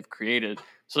story that they've created.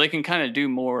 So they can kind of do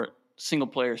more single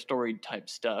player story type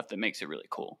stuff that makes it really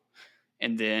cool.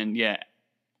 And then,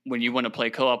 when you want to play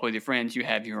co-op with your friends, you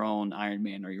have your own Iron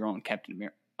Man or your own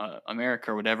Captain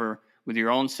America or whatever with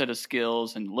your own set of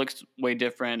skills and looks way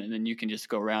different. And then you can just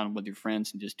go around with your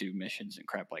friends and just do missions and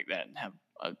crap like that and have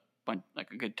a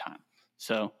good time.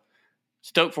 So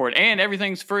stoked for it. And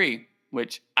everything's free,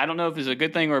 which I don't know if it's a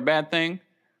good thing or a bad thing,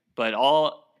 but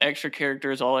all extra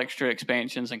characters, all extra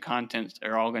expansions and contents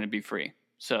are all going to be free.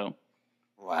 So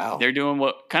wow, they're doing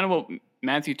what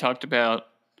Matthew talked about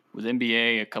with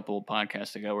NBA a couple of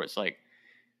podcasts ago, where it's like,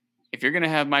 if you're going to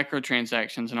have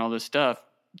microtransactions and all this stuff,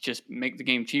 just make the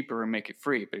game cheaper and make it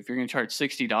free. But if you're going to charge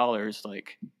 $60,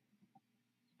 like,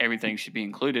 everything should be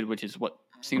included, which is what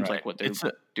seems like what they're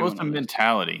doing. It's a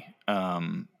mentality.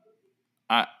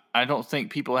 I don't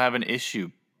think people have an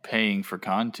issue paying for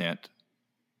content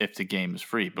if the game is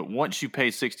free. But once you pay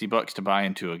 $60 to buy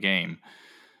into a game,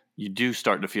 you do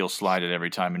start to feel slighted every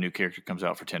time a new character comes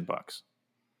out for $10.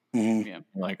 Mm-hmm. Yeah.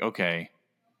 Like, okay,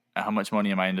 how much money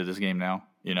am I into this game now?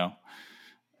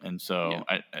 And so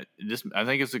I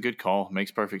think it's a good call.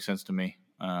 Makes perfect sense to me.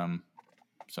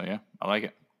 So yeah, I like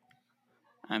it.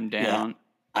 I'm down.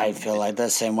 Yeah, I feel like the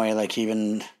same way. Like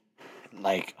even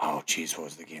like, oh geez, what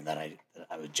was the game that I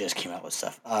just came out with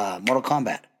stuff? Mortal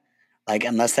Kombat. Like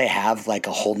unless they have like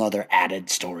a whole nother added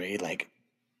story like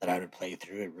that I would play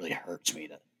through, it really hurts me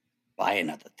to buy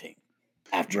another thing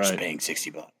after just paying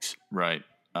 $60. Right.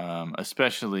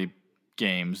 Especially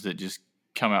games that just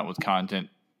come out with content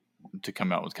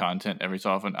every so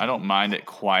often. I don't mind it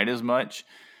quite as much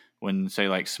when, say,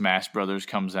 like Smash Brothers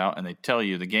comes out and they tell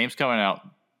you the game's coming out,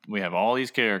 we have all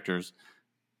these characters,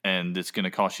 and it's going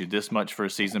to cost you this much for a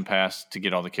season pass to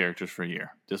get all the characters for a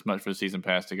year. This much for the season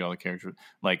pass to get all the characters.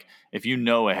 Like, if you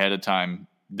know ahead of time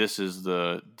this is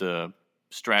the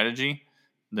strategy,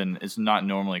 then it's not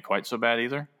normally quite so bad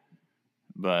either.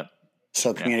 But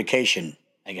so communication,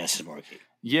 I guess, is more key.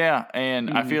 Yeah, and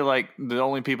I feel like the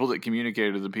only people that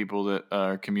communicate are the people that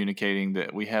are communicating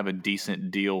that we have a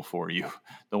decent deal for you.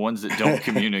 The ones that don't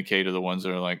communicate are the ones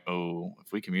that are like, oh,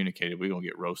 if we communicated, we're going to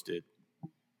get roasted.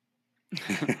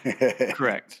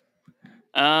 Correct.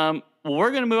 Well,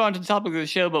 we're going to move on to the topic of the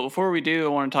show, but before we do, I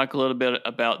want to talk a little bit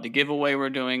about the giveaway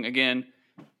we're doing. Again,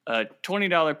 a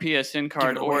 $20 PSN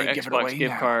card or Xbox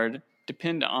gift card,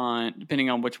 depending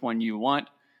on which one you want.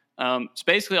 So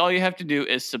basically, all you have to do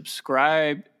is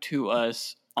subscribe to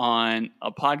us on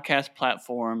a podcast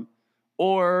platform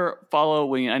or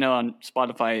follow. I know on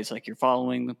Spotify, it's like you're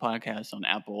following the podcast. On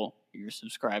Apple, you're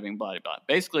subscribing, blah, blah.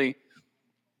 Basically,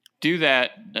 do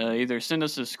that. Either send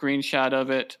us a screenshot of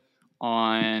it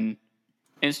on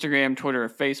Instagram, Twitter, or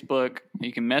Facebook.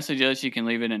 You can message us. You can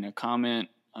leave it in a comment.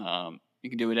 You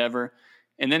can do whatever.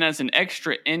 And then as an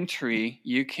extra entry,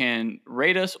 you can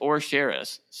rate us or share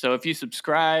us. So if you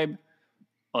subscribe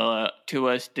to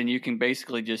us, then you can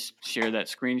basically just share that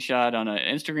screenshot on an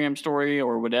Instagram story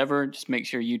or whatever. Just make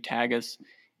sure you tag us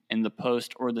in the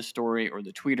post or the story or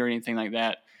the tweet or anything like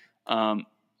that.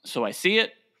 So I see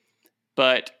it.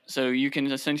 But so you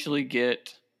can essentially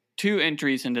get 2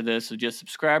 entries into this. So just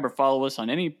subscribe or follow us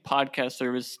on any podcast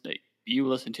service that you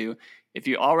listen to. If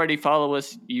you already follow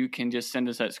us, you can just send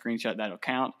us that screenshot. That'll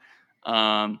count.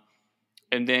 And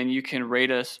then you can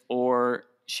rate us or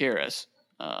share us.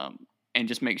 And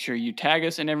just make sure you tag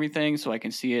us and everything so I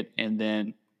can see it, and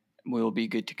then we'll be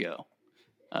good to go.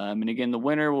 And again, the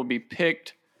winner will be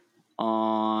picked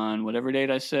on whatever date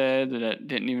I said that I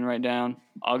didn't even write down.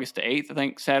 August the 8th, I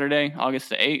think, Saturday, August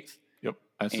the 8th. Yep,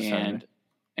 that's the Saturday.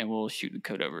 And we'll shoot the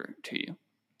code over to you.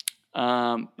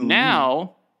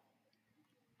 Now,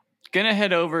 going to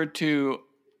head over to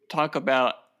talk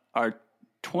about our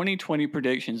 2020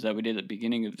 predictions that we did at the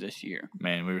beginning of this year.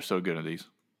 Man, we were so good at these.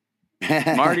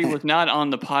 Marty was not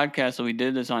on the podcast, so we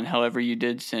did this on. However, you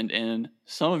did send in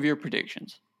some of your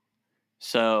predictions.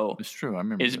 So it's true. I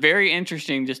remember. It's very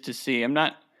interesting just to see. I'm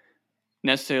not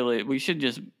necessarily. We should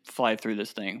just fly through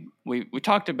this thing. We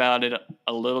talked about it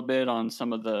a little bit on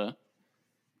some of the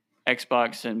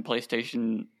Xbox and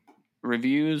PlayStation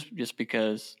reviews, just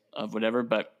because of whatever.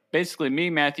 But basically,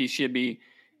 me, Matthew, Shibby,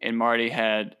 and Marty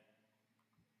had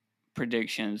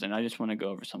predictions, and I just want to go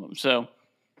over some of them. So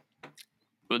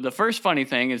the first funny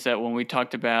thing is that when we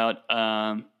talked about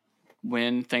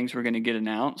when things were going to get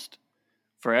announced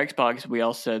for Xbox, we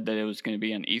all said that it was going to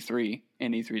be on E3,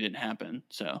 and E3 didn't happen.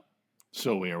 So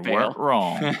we weren't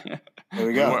wrong. There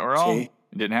we go. We weren't wrong. See?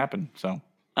 It didn't happen. So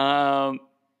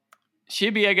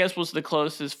Shibby, I guess, was the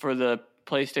closest for the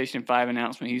PlayStation 5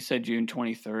 announcement. He said June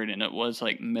 23rd, and it was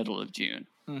like middle of June.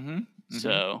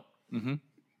 So,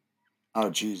 oh,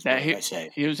 geez, what did I say?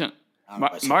 He was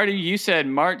Marty, you said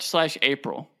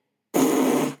March/April.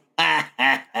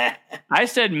 I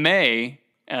said May.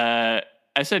 I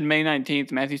said May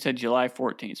 19th. Matthew said July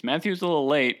 14th. Matthew was a little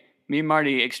late. Me and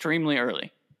Marty extremely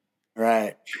early.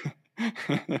 Right.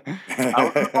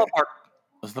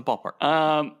 What's the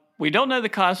ballpark? We don't know the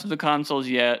cost of the consoles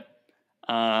yet.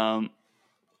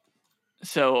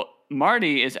 So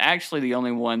Marty is actually the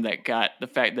only one that got the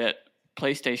fact that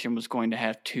PlayStation was going to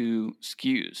have 2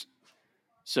 SKUs.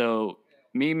 So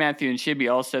me, Matthew, and Shibby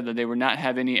all said that they would not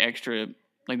have any extra,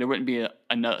 like there wouldn't be a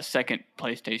second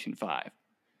PlayStation 5.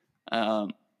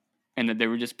 And that there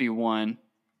would just be one.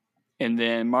 And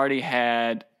then Marty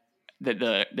had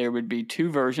that there would be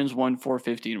 2 versions, one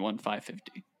 450 and one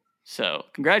 550. So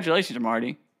congratulations,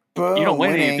 Marty. Boom, you don't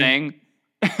win winning. anything.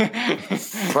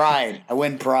 Pride. I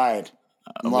win pride.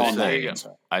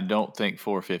 I don't think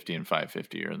 450 and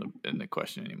 550 are in the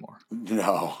question anymore.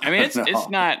 No. I mean, it's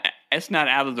not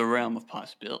out of the realm of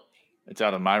possibility. It's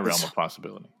out of my realm of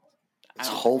possibility. It's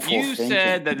hopeful You thinking.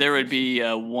 said that there would be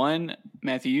one,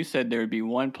 Matthew, you said there would be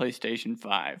one PlayStation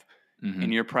 5,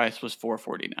 and your price was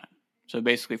 $449. So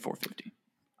basically $450.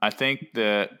 I think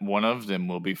that one of them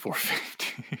will be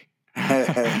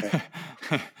 $450.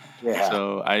 Yeah.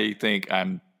 So I think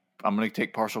I'm going to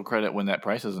take partial credit when that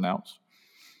price is announced.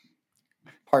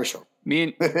 Partial.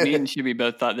 Me and Shibby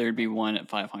both thought there would be one at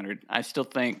 $500. I still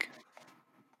think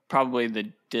probably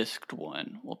the disced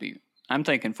one will be. I'm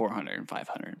thinking $400 and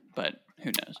 $500, but who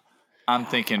knows? I'm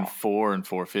thinking $400 and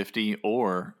 $450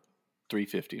 or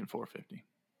 $350 and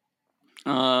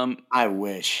 $450. I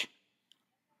wish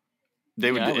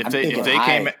they would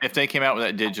if they came out with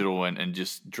that digital one and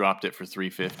just dropped it for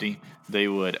 $350. They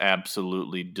would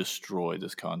absolutely destroy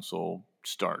this console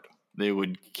start. They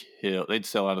would kill. They'd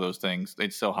sell out of those things.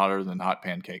 They'd sell hotter than hot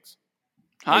pancakes.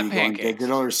 Hot pancakes. Going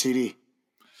digital or CD?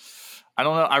 I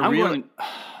don't know.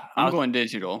 I'm going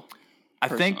digital. I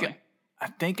think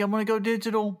I'm going to go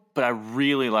digital, but I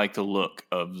really like the look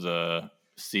of the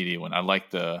CD one. I like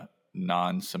the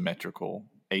asymmetrical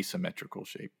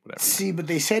shape, whatever. See, but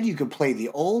they said you could play the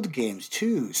old games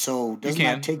too. So doesn't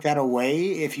that take that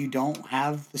away if you don't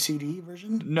have the CD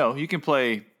version? No, you can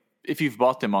play if you've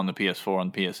bought them on the PS4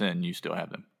 on PSN. You still have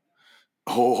them.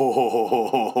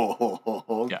 Oh,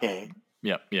 okay.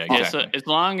 Yeah, exactly. Yeah, so as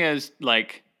long as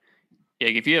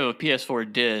if you have a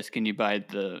PS4 disc and you buy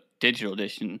the digital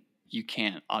edition, you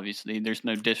can't. Obviously, there's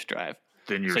no disc drive,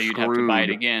 then you'd have to buy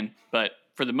it again. But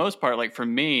for the most part, like for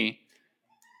me,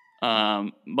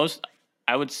 I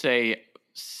would say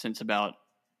since about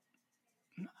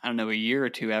a year or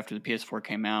two after the PS4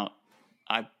 came out,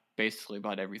 I basically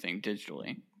bought everything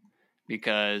digitally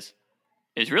because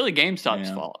it's really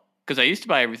GameStop's fault. Because I used to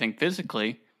buy everything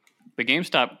physically, but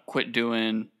GameStop quit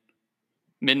doing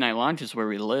midnight launches where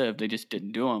we lived. They just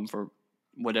didn't do them for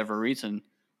whatever reason.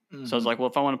 Mm-hmm. So I was like, well,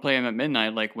 if I want to play them at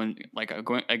midnight, like when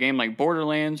a game like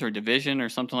Borderlands or Division or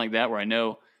something like that, where I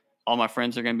know all my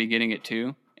friends are going to be getting it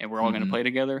too, and we're all going to play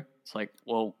together. It's like,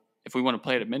 well, if we want to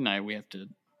play it at midnight, we have to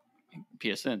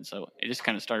PSN. So it just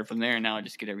kind of started from there, and now I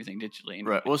just get everything digitally.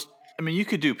 Anyway. Right. Well, I mean, you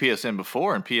could do PSN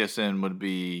before, and PSN would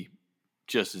be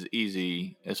just as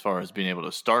easy as far as being able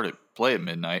to play at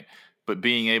midnight, but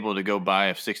being able to go buy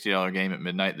a $60 game at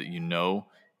midnight that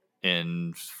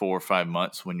in 4 or 5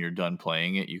 months when you're done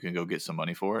playing it, you can go get some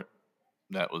money for it.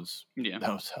 That was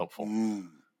helpful.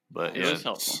 But it was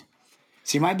helpful.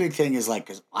 See, my big thing is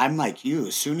because I'm like you.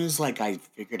 As soon as I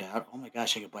figured out, oh my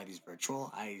gosh, I could buy these virtual.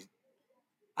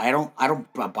 I don't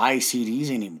buy CDs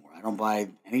anymore. I don't buy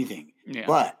anything. Yeah.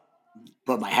 But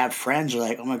I have friends who are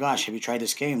like, oh my gosh, have you tried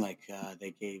this game?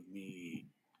 They gave me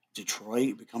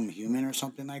Detroit Become Human or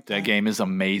something like that. That game is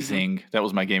amazing. Mm-hmm. That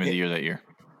was my game of the year that year.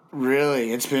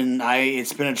 Really, it's been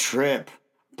a trip.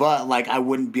 But I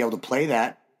wouldn't be able to play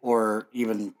that or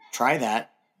even try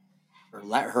that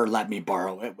or let me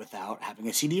borrow it without having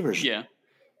a CD version. Yeah,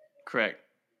 correct.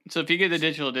 So if you get the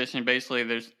digital edition, basically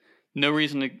there's no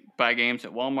reason to buy games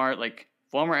at Walmart. Like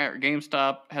Walmart or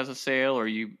GameStop has a sale, or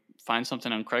you find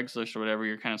something on Craigslist or whatever,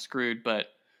 you're kind of screwed. But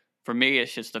for me,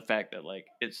 it's just the fact that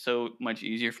it's so much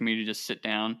easier for me to just sit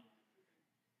down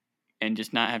and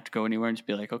just not have to go anywhere and just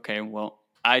be like, okay, well,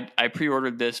 I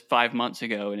pre-ordered this 5 months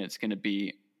ago, and it's going to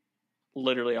be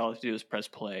literally all I have to do is press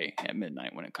play at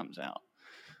midnight when it comes out.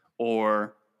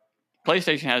 Or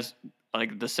PlayStation has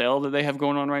the sale that they have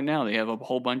going on right now. They have a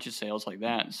whole bunch of sales like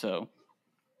that. So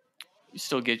you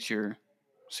still get your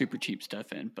super cheap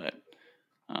stuff in, but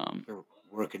they're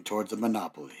working towards a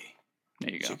monopoly.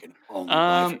 There you go. So you can only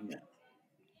buy from them.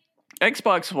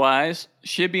 Xbox wise,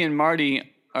 Shibby and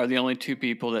Marty are the only two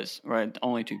people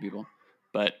only two people.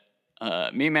 But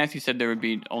me and Matthew said there would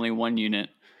be only one unit.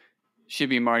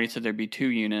 Shibby and Marty said there'd be 2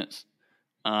 units.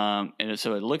 And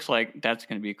so it looks like that's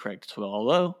going to be correct as well,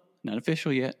 although not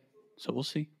official yet. So we'll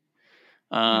see.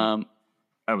 I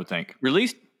would think.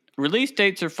 Release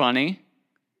dates are funny.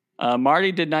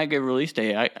 Marty did not give a release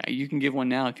date. You can give one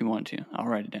now if you want to. I'll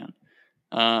write it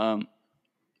down.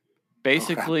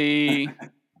 Basically,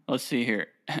 let's see here.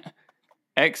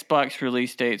 Xbox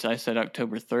release dates, I said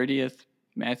October 30th.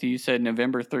 Matthew said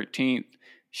November 13th.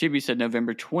 Shibby said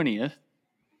November 20th.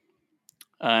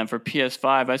 And for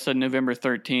PS5, I said November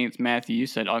 13th. Matthew, you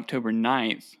said October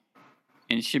 9th.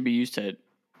 And Shibby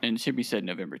said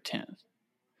November 10th.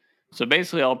 So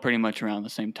basically all pretty much around the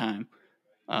same time.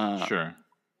 Sure.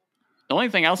 The only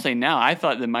thing I'll say now, I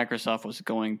thought that Microsoft was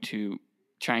going to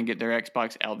try and get their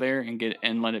Xbox out there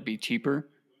and let it be cheaper.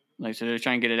 So they're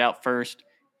trying to get it out first,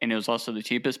 and it was also the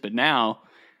cheapest. But now,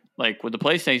 with the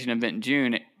PlayStation event in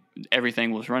June,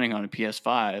 everything was running on a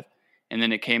PS5. And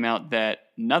then it came out that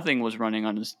nothing was running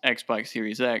on this Xbox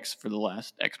Series X for the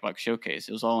last Xbox showcase.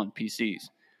 It was all on PCs.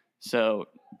 So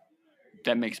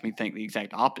that makes me think the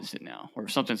exact opposite now. Where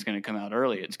if something's going to come out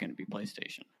early, it's going to be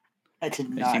PlayStation. They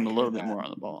seem a little bit more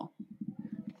on the ball.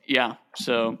 Yeah.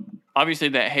 So obviously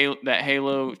that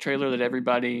Halo trailer that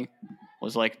everybody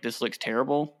was like, this looks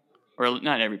terrible. Or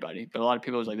not everybody, but a lot of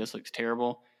people was like, this looks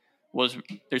terrible.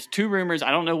 There's 2 rumors.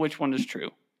 I don't know which one is true.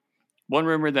 One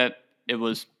rumor that it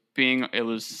was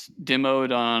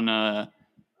demoed on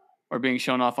or being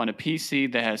shown off on a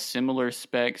PC that has similar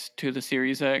specs to the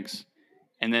Series X,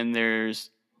 and then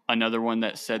there's another one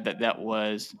that said that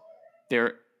was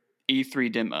their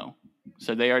E3 demo.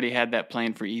 So they already had that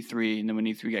planned for E3, and then when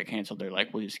E3 got canceled, they're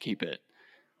like, we'll just keep it.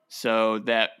 So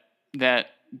that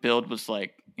build was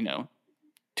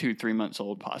 2-3 months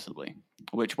old possibly.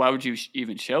 Which why would you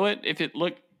even show it if it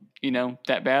looked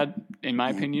that bad in my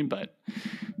opinion? But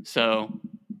so.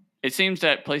 It seems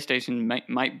that PlayStation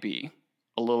might be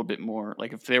a little bit more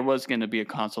if there was going to be a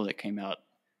console that came out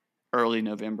early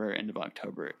November, end of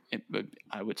October,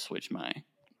 I would switch my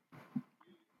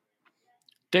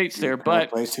dates there, You're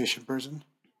but a PlayStation person.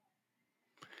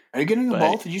 Are you getting them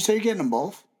both? Did you say you're getting them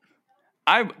both?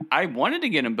 I wanted to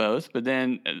get them both, but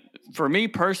then for me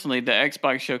personally, the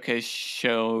Xbox Showcase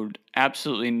showed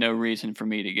absolutely no reason for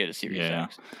me to get a Series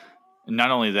X.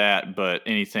 Not only that, but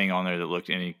anything on there that looked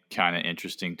any kind of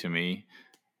interesting to me.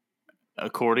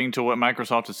 According to what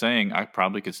Microsoft is saying, I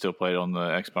probably could still play it on the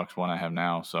Xbox One I have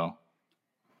now. So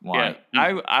why?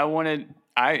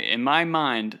 Yeah, in my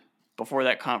mind, before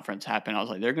that conference happened, I was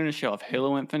like, they're going to show off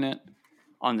Halo Infinite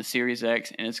on the Series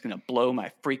X, and it's going to blow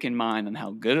my freaking mind on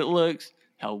how good it looks,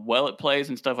 how well it plays,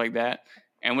 and stuff like that.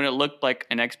 And when it looked like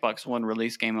an Xbox One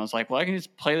release game, I was like, well, I can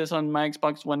just play this on my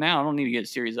Xbox One now. I don't need to get a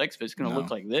Series X if it's going to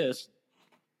look like this.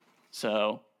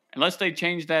 So unless they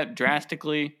change that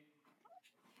drastically,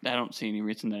 I don't see any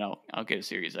reason that I'll get a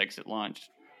Series X at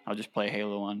launch. I'll just play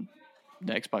Halo on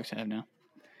the Xbox I have now.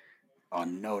 Oh,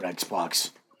 no, Xbox.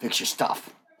 Fix your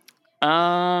stuff. We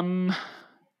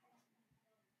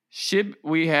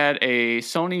had a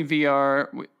Sony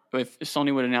VR. If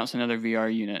Sony would announce another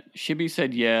VR unit, Shibby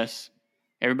said yes.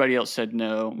 Everybody else said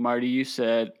no. Marty, you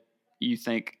said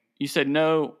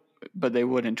no, but they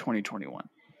would in 2021.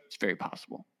 It's very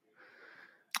possible.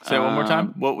 Say it one more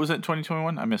time. What was it?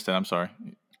 2021? I missed that. I'm sorry.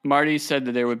 Marty said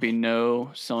that there would be no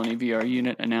Sony VR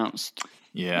unit announced.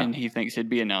 Yeah, and he thinks it'd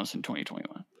be announced in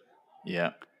 2021.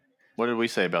 Yeah. What did we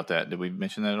say about that? Did we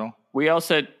mention that at all? We all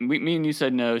said, me and you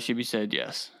said no. Shibby said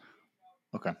yes.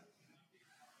 Okay.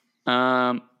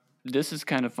 This is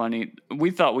kind of funny.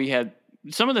 We thought we had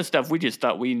some of the stuff we just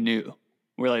thought we knew.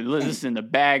 We're like, this is in the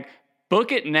bag.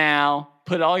 Book it now.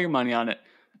 Put all your money on it.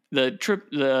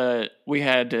 We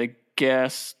had to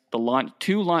guess the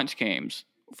two launch games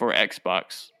for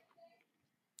Xbox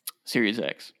Series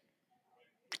X.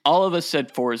 All of us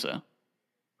said Forza.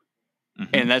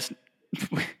 Mm-hmm.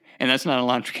 And that's not a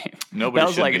launch game. Nobody. That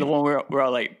was like the one we're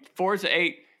all like, Forza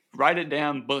 8, write it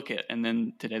down, book it. And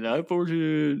then today,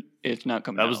 Forza, it's not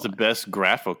coming out. That was the best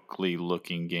graphically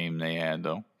looking game they had,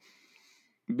 though.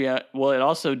 Yeah, well, it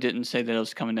also didn't say that it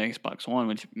was coming to Xbox One,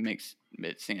 which makes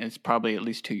it seem it's probably at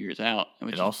least 2 years out,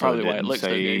 which is probably why it looks so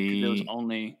good, because it was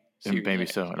only Series maybe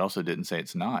X. so. It also didn't say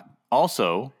it's not.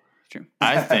 Also, true.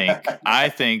 I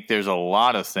think there's a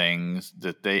lot of things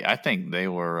that they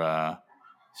were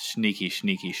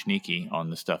sneaky on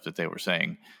the stuff that they were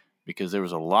saying, because there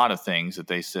was a lot of things that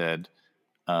they said.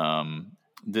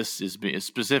 This is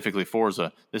specifically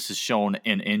Forza. This is shown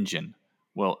in engine.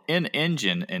 Well, in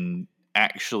engine and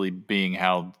actually being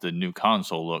how the new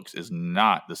console looks is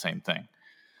not the same thing.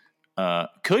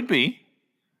 Could be,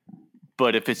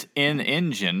 but if it's in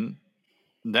engine,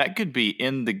 that could be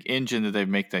in the engine that they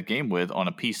make that game with on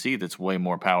a PC that's way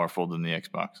more powerful than the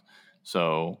Xbox.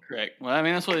 So correct. Well, I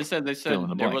mean, that's what they said. They said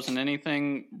there wasn't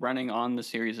anything running on the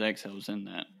Series X that was in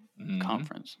that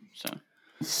conference. So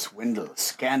swindle,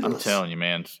 scandalous. I'm telling you,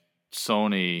 man,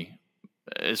 Sony,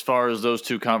 as far as those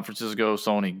two conferences go,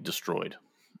 Sony destroyed.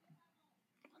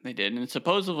 They did, and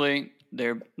supposedly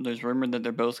there's rumor that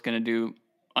they're both going to do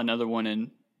another one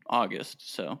in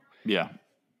August. So yeah.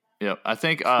 I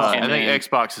think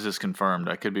Xbox's is confirmed.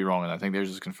 I could be wrong, and I think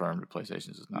theirs is confirmed, but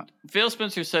PlayStation's is not. Phil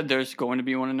Spencer said there's going to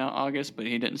be one in August, but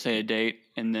he didn't say a date.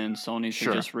 And then Sony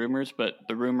said just rumors, but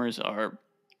the rumors are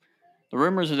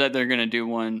that they're going to do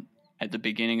one at the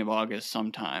beginning of August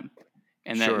sometime,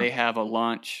 and that they have a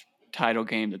launch title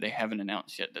game that they haven't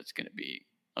announced yet. That's going to be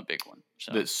a big one.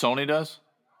 So. That Sony does?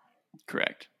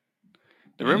 Correct.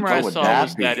 The rumor I saw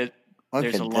was that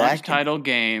there's a launch title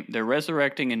game. They're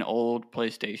resurrecting an old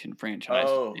PlayStation franchise.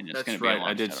 Oh, and it's that's gonna right. Be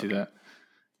I did see that.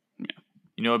 Yeah.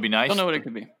 You know, it'd be nice. Don't know what it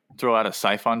could be. Throw out a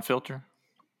siphon filter.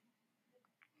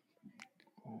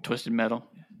 Twisted Metal.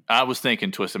 I was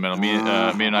thinking Twisted Metal. Me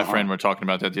and my friend were talking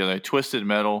about that the other day. Twisted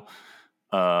Metal,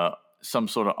 some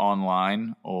sort of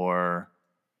online, or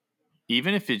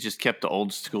even if it just kept the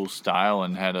old school style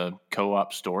and had a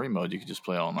co-op story mode, you could just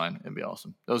play online. It'd be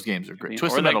awesome. Those games are great.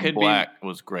 Twisted Metal Black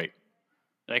was great.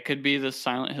 That could be the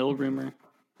Silent Hill rumor.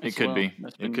 It could be.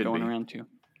 That's been going around too.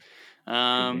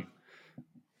 Was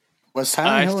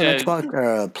Silent Hill an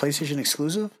Xbox PlayStation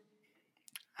exclusive?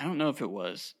 I don't know if it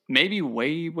was. Maybe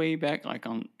way back, like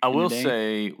on. I will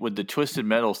say with the Twisted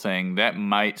Metal thing, that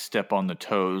might step on the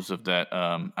toes of that.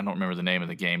 I don't remember the name of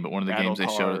the game, but one of the games they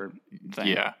showed.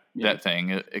 Yeah, that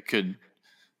thing. It could.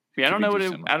 Yeah, I don't know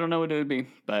what it would be,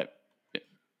 but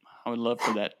I would love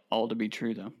for that all to be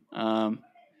true, though.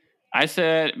 I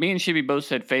said, me and Shibby both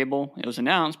said Fable. It was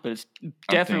announced, but it's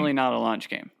definitely not a launch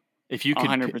game. If you could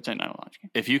 100% not a launch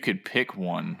game. If you could pick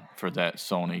one for that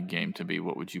Sony game to be,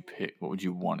 what would you pick? What would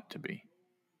you want it to be?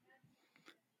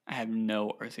 I have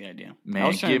no earthly idea.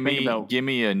 Man, give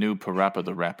me a new Parappa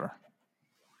the Rapper.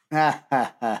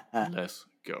 Let's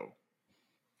go.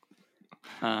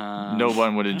 No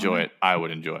one would enjoy it. I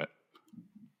would enjoy it.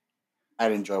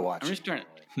 I'd enjoy watching. I'm just trying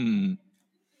to.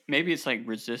 Maybe it's like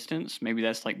Resistance. Maybe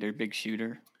that's like their big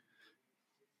shooter.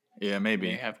 Yeah, maybe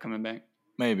they have coming back.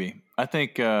 Maybe I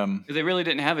think because they really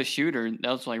didn't have a shooter. That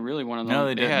was like really one of them.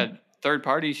 No, they had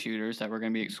third-party shooters that were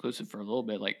going to be exclusive for a little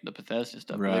bit, like the Bethesda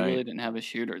stuff. Right. But they really didn't have a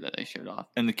shooter that they showed off.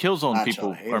 And the Killzone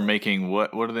people are making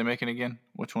what? What are they making again?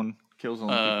 Which one?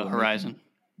 Killzone. Horizon.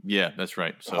 Yeah, that's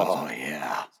right. So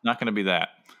it's not going to be that.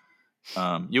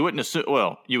 You wouldn't assume.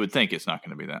 Well, you would think it's not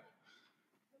going to be that.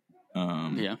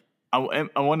 Yeah.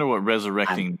 I wonder what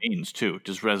resurrecting means too.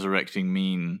 Does resurrecting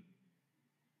mean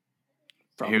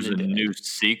here's a new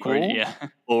sequel?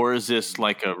 Or is this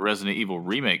like a Resident Evil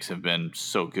remakes have been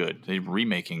so good? They're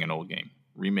remaking an old game.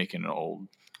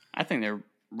 I think they're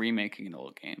remaking an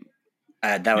old game.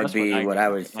 That would be what I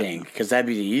would think, because that'd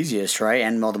be the easiest, right?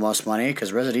 And the most money,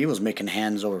 because Resident Evil's making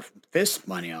hands over fist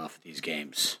money off these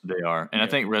games. They are. And I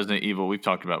think Resident Evil, we've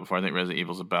talked about before, I think Resident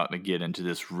Evil's about to get into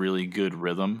this really good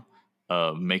rhythm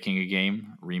of making a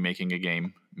game, remaking a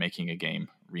game, making a game,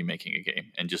 remaking a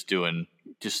game, and just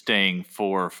staying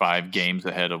 4 or 5 games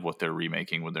ahead of what they're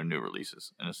remaking with their new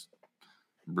releases. And it's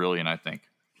brilliant, I think.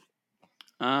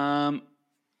 I'm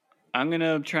going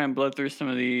to try and blow through some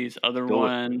of these other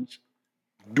ones.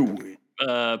 Do it.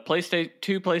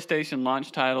 Two PlayStation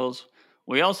launch titles.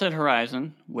 We all said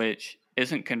Horizon, which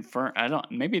isn't confirmed.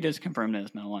 Maybe it is confirmed that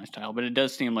it's not a launch title, but it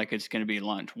does seem like it's going to be a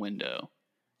launch window.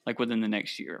 Like within the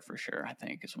next year for sure, I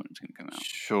think is when it's going to come out.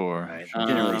 Sure. Right.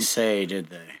 Didn't really say, did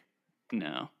they?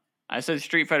 No. I said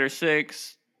Street Fighter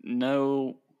 6.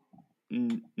 No,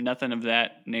 nothing of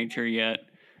that nature yet.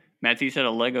 Matthew said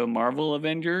a Lego Marvel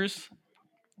Avengers.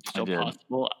 Still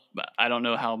possible, but I don't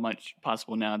know how much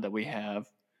possible now that we have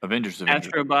Avengers.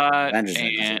 Astrobot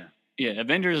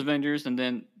Avengers, and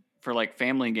then for like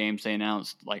family games they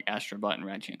announced like Astrobot and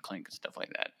Ratchet and Clank and stuff like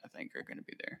that. I think are going to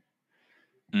be there.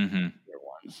 Mm-hmm.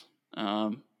 Ones.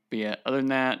 But yeah, other than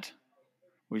that,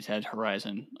 we just had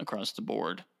Horizon across the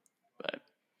board. But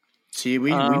see, we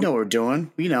know what we're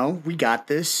doing. We know we got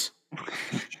this.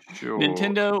 Sure.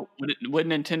 Nintendo would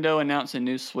Nintendo announce a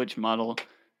new Switch model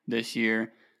this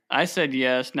year? I said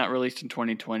yes, not released in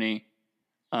 2020.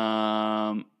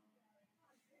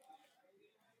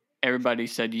 Everybody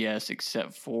said yes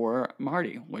except for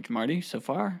Marty. Which Marty, so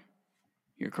far,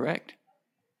 you're correct.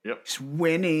 Yep. It's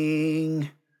winning.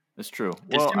 That's true.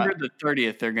 December the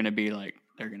 30th, they're going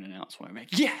to announce one. I'm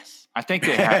like, yes! I think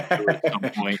they have to at some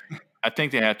point. I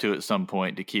think they have to at some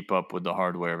point to keep up with the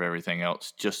hardware of everything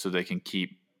else, just so they can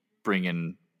keep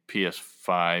bringing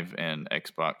PS5 and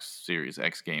Xbox Series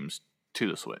X games to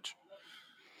the Switch.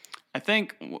 I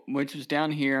think, which was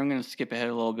down here, I'm going to skip ahead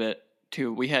a little bit,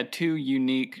 too. We had 2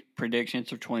 unique predictions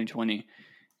for 2020,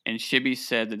 and Shibby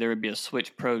said that there would be a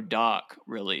Switch Pro dock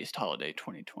released holiday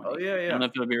 2020. Oh, yeah. I don't know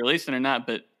if it'll be releasing or not,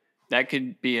 but that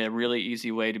could be a really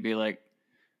easy way to be like,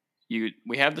 we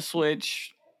have the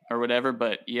Switch or whatever,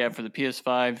 but yeah, for the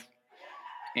PS5,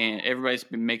 and everybody's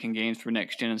been making games for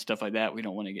next gen and stuff like that. We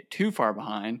don't want to get too far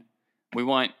behind. We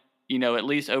want, at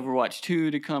least Overwatch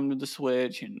 2 to come to the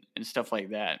Switch and stuff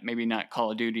like that. Maybe not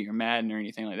Call of Duty or Madden or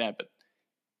anything like that, but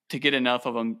to get enough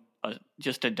of them,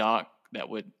 just a dock that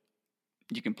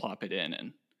you can plop it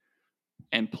in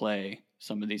and play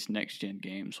some of these next gen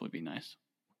games would be nice.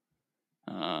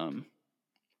 That'd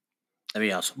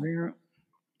be awesome. Where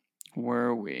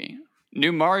were we?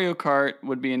 New Mario Kart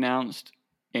would be announced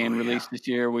and released this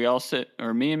year. We all said,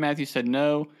 or me and Matthew said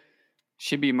no.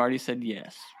 Shibby and Marty said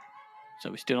yes. So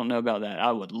we still don't know about that.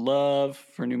 I would love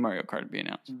for new Mario Kart to be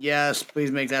announced. Yes, please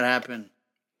make that happen.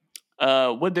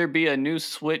 Would there be a new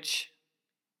Switch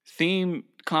theme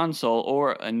console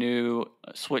or a new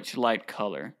Switch Lite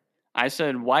color? I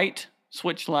said white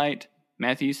Switch Lite.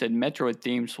 Matthew said Metroid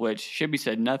themed Switch. Shibby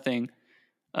said nothing.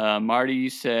 Marty, you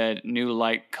said new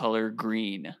light color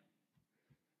green.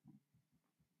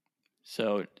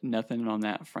 So nothing on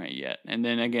that front yet. And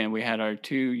then again, we had our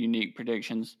 2 unique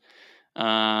predictions.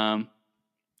 And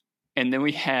then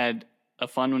we had a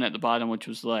fun one at the bottom, which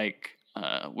was like,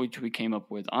 which we came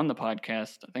up with on the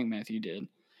podcast. I think Matthew did,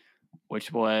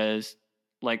 which was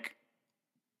like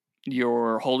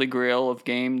your holy grail of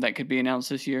game that could be announced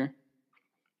this year.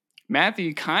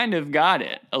 Matthew kind of got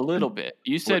it a little bit.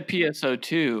 You said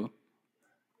PSO2.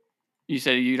 You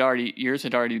said yours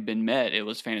had already been met. It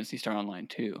was Phantasy Star Online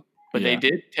 2. But they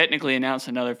did technically announce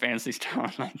another Phantasy Star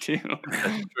Online 2.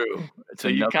 That's true. So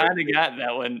you kind of got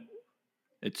that one.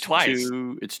 It's twice.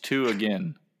 It's 2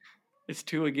 again. It's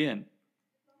 2 again.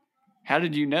 How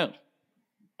did you know?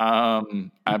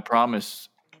 I promise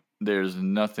there's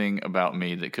nothing about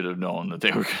me that could have known that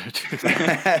they were going to do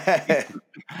that.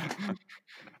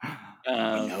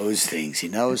 He knows things. He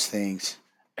knows things.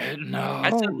 No.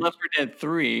 I said Left 4 Dead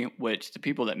 3, which the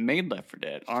people that made Left 4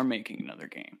 Dead are making another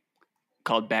game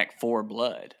called Back 4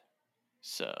 Blood.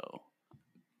 So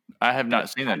I have not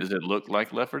seen that. Does it look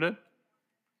like Left 4 Dead?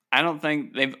 I don't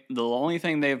think the only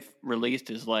thing they've released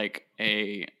is like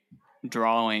a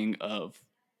drawing of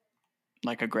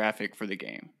like a graphic for the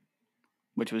game,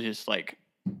 which was just like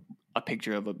a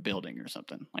picture of a building or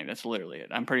something. Like that's literally it.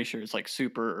 I'm pretty sure it's like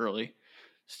super early,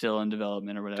 still in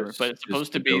development or whatever. But it's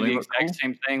supposed to be the exact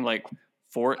same thing. Like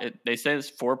they say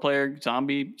it's 4-player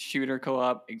zombie shooter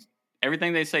co-op.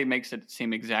 Everything they say makes it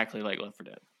seem exactly like Left 4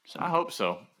 Dead. So I hope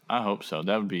so.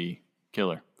 That would be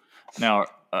killer. Now,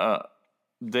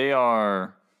 they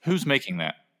are. Who's making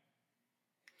that?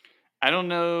 I don't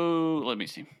know. Let me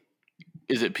see.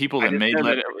 Is it people that made Left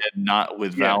 4 Dead not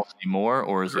with Valve anymore,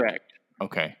 or is Correct. it?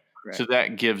 Okay. Correct. So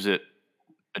that gives it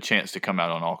a chance to come out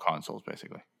on all consoles,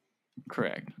 basically.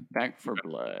 Correct. Back 4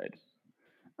 Blood.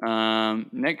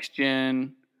 Next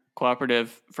gen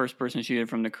cooperative first person shooter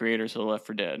from the creators of Left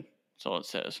 4 Dead. That's all it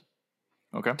says.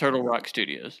 Okay. Turtle Rock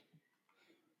Studios.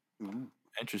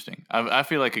 Interesting. I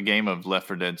feel like a game of Left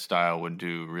 4 Dead style would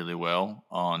do really well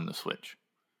on the Switch.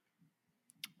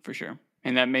 For sure.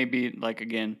 And that may be like,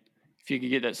 again, if you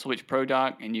could get that Switch Pro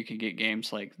dock and you could get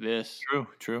games like this.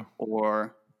 True.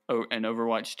 Or an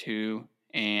Overwatch 2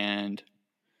 and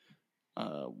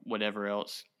whatever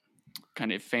else.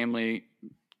 Kind of family,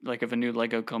 like if a new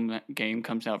Lego game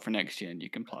comes out for next gen, you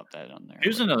can plop that on there.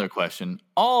 Here's another question.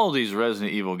 All these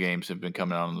Resident Evil games have been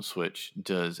coming out on the Switch.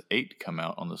 Does 8 come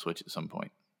out on the Switch at some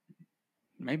point?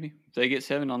 Maybe. If they get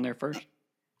 7 on there first.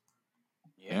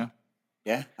 Yeah.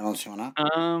 Yeah, I don't see why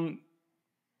not.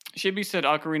 Should be said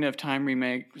Ocarina of Time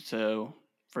remake, so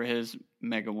for his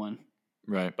Mega one.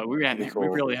 Right. But we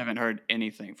really haven't heard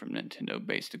anything from Nintendo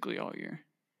basically all year.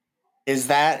 Is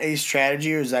that a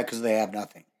strategy, or is that because they have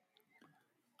nothing?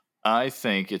 I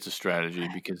think it's a strategy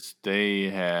because they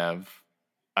have.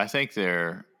 I think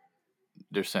they're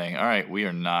saying, all right, we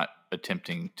are not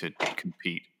attempting to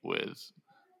compete with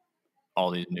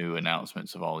all these new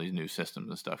announcements of all these new systems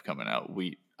and stuff coming out.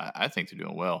 I think they're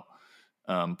doing well.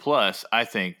 Plus, I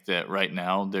think that right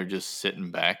now they're just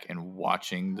sitting back and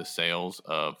watching the sales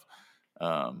of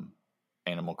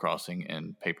Animal Crossing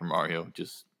and Paper Mario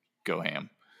just go ham.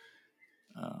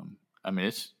 I mean,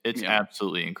 it's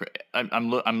absolutely incredible.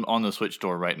 I'm on the Switch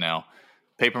store right now.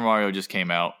 Paper Mario just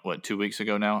came out 2 weeks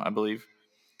ago now, I believe,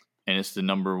 and it's the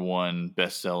 #1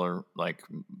 bestseller like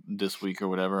this week or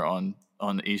whatever on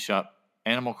the eShop.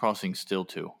 Animal Crossing still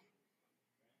too.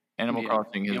 Animal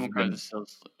Crossing has been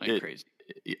sells like crazy.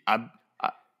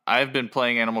 I've been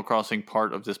playing Animal Crossing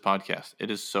part of this podcast.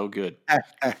 It is so good.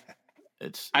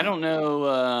 I don't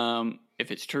know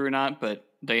if it's true or not, but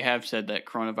they have said that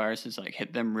coronavirus has like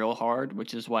hit them real hard,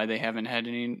 which is why they haven't had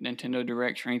any Nintendo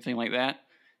Directs or anything like that.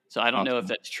 So I don't know if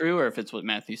that's true or if it's what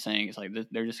Matthew's saying. It's like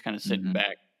they're just kind of sitting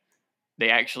back. They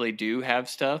actually do have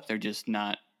stuff. They're just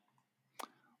not.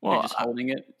 They're just holding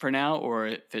it for now, or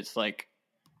if it's like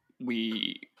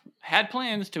we had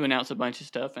plans to announce a bunch of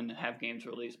stuff and have games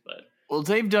released, but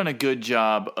they've done a good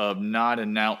job of not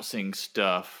announcing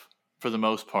stuff for the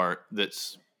most part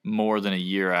that's more than a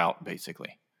year out,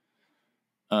 basically.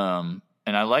 And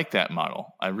I like that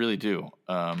model. I really do.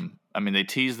 I mean, they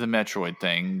tease the Metroid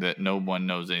thing that no one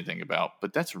knows anything about,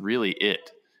 but that's really it.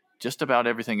 Just about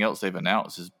everything else they've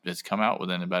announced has come out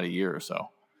within about a year or so.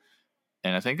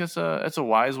 And I think that's a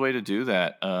wise way to do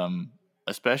that.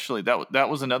 Especially that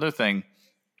was another thing,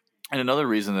 and another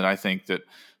reason that I think that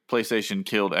PlayStation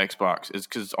killed Xbox is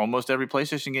because almost every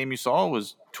PlayStation game you saw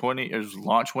was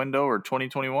launch window or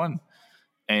 2021,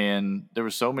 and there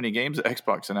were so many games that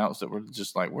Xbox announced that were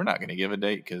just like, we're not going to give a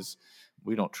date because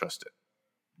we don't trust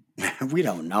it. We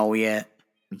don't know yet.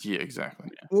 Yeah, exactly.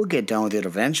 Yeah. We'll get done with it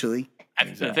eventually.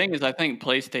 Exactly. The thing is, I think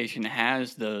PlayStation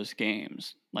has those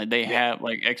games. Like they have,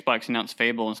 like Xbox announced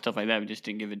Fable and stuff like that, but just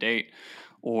didn't give a date,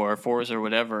 or Forza or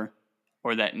whatever,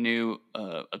 or that new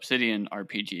Obsidian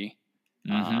RPG.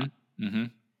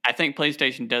 I think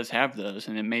PlayStation does have those,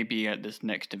 and it may be at this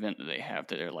next event that they have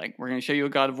that they're like, we're going to show you a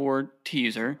God of War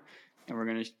teaser, and we're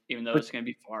going to, even though it's going to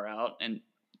be far out, and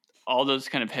all those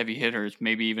kind of heavy hitters,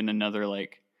 maybe even another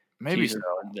like. Maybe so.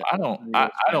 I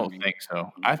don't think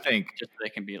so. I think just so they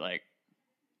can be like,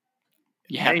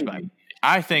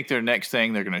 I think their next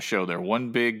thing they're going to show their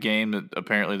one big game that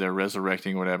apparently they're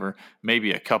resurrecting, whatever.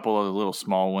 Maybe a couple of the little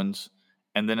small ones,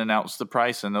 and then announce the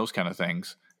price and those kind of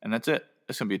things, and that's it.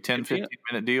 It's going to be a 10,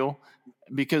 15-minute deal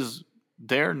because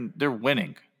they're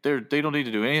winning. They don't need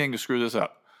to do anything to screw this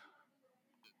up.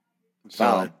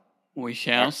 Solid. We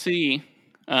shall see.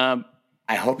 I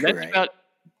hope you're right.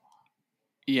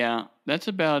 That's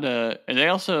about. And they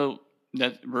also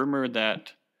that rumor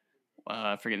that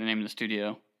I forget the name of the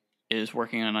studio is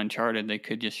working on Uncharted. They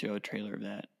could just show a trailer of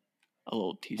that, a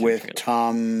little teaser with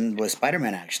trailer. with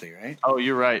Spider-Man actually, right? Oh,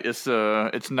 you're right. It's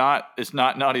not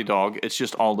Naughty Dog. It's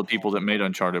just all the people that made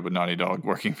Uncharted with Naughty Dog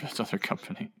working for this other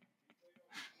company.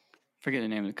 Forget the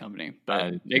name of the company,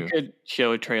 but they could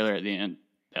show a trailer at the end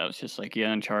that was just like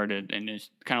Uncharted, and it's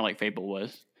kind of like Fable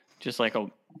was, just like a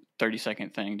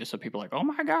 30-second thing, just so people are like, oh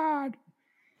my god.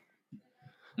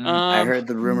 I heard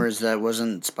the rumors that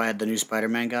wasn't the new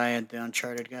Spider-Man guy, the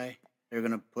Uncharted guy. They're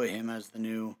gonna put him as the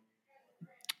new.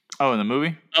 Oh, in the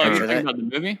movie? Oh, you're talking about the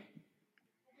movie?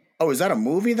 Oh, is that a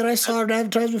movie that I saw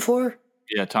advertised before?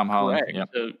 Yeah, Tom Holland. Right. Yeah.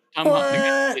 So Tom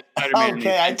Holland.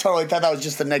 Okay, I totally thought that was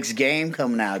just the next game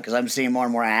coming out because I'm seeing more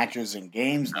and more actors in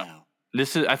games now.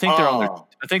 I think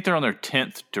they're on their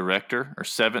 10th director or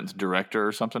 7th director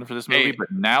or something for this movie, but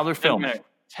now they're filming.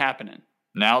 It's happening.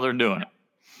 Now they're doing it.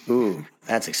 Ooh,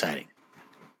 that's exciting.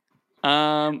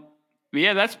 Yeah,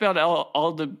 that's about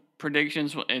all the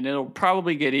predictions, and it'll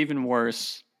probably get even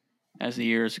worse as the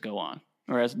years go on,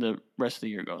 or as the rest of the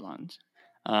year goes on.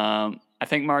 I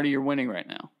think, Marty, you're winning right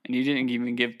now, and you didn't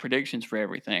even give predictions for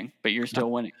everything, but you're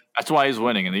still winning. That's why he's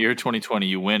winning. In the year 2020,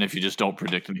 you win if you just don't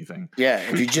predict anything. Yeah,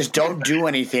 if you just don't do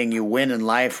anything, you win in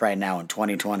life right now in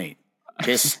 2020.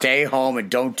 Just stay home and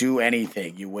don't do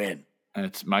anything. You win.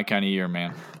 It's my kind of year,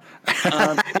 man.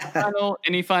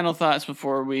 Any final thoughts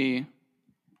before we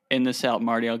end this out,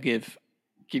 Marty? I'll give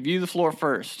you the floor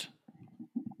first.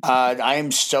 I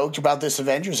am stoked about this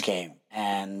Avengers game,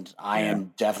 and I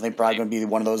am definitely probably going to be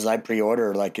one of those I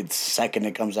pre-order like it's second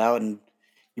it comes out, and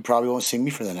you probably won't see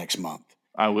me for the next month.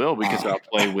 I will because I'll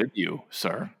play with you,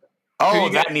 sir. Oh,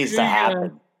 that needs to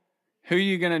happen. Who are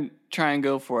you going to try and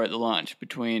go for at the launch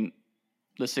between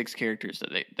the 6 characters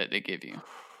that they give you?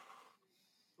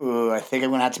 Ooh, I think I'm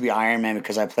going to have to be Iron Man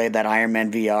because I played that Iron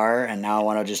Man VR, and now I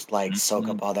want to just soak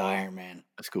up all the Iron Man.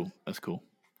 That's cool.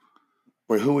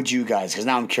 Or who would you guys? Because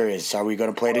now I'm curious. Are we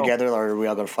going to play together, or are we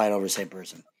all going to fight over the same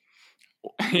person?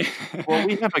 Well,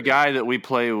 we have a guy that we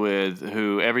play with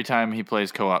who every time he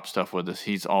plays co-op stuff with us,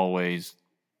 he's always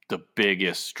the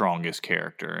biggest, strongest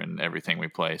character in everything we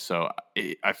play. So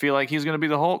I feel like he's going to be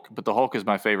the Hulk, but the Hulk is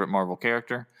my favorite Marvel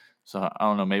character. So I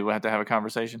don't know. Maybe we'll have to have a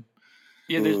conversation.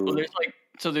 Yeah,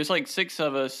 there's like 6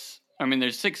 of us. I mean,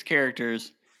 there's 6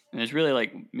 characters, and there's really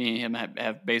like me and him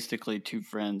have basically 2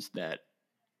 friends that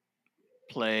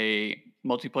play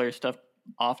multiplayer stuff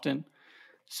often.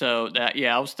 So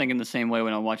I was thinking the same way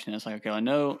when I'm watching it. It's like, okay, I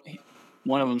know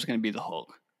one of them's going to be the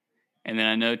Hulk, and then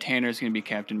I know Tanner's going to be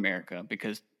Captain America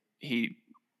because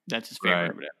that's his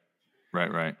favorite.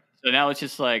 Right. So now it's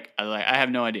just like I have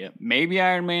no idea. Maybe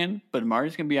Iron Man, but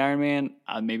Marty's going to be Iron Man.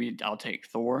 Maybe I'll take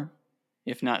Thor,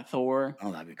 if not Thor.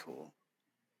 Oh, that'd be cool.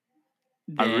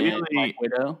 Black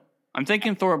Widow. I'm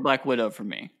thinking Thor, Black Widow for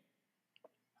me.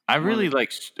 I really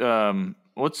like.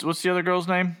 What's the other girl's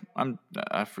name?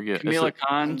 I forget. Kamala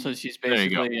Khan. So she's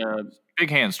basically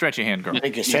big hands, stretchy hand girl.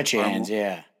 Big stretchy hands,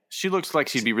 yeah. She looks like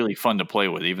she'd be really fun to play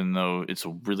with, even though it's a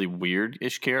really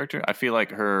weird-ish character. I feel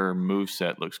like her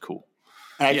moveset looks cool.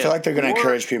 And I feel like they're going to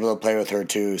encourage people to play with her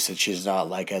too, since she's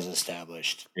not as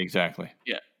established. Exactly.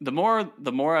 Yeah. The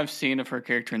more I've seen of her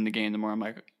character in the game, the more I'm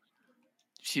like,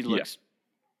 she looks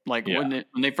when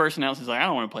they first announced, it's like I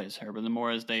don't want to play as her, but the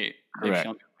more as they've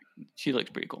shown, she looks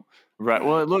pretty cool. Right.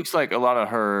 Well, it looks like a lot of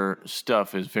her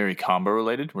stuff is very combo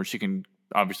related, where she can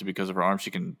obviously because of her arm,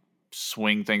 she can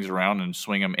swing things around and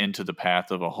swing them into the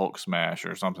path of a Hulk smash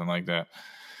or something like that.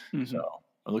 Mm-hmm. So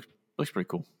it looks pretty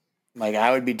cool. Like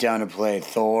I would be down to play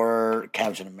Thor,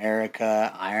 Captain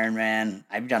America, Iron Man.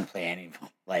 I'd be down to play any of them.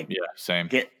 Same.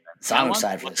 So I'm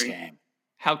excited for this game.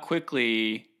 How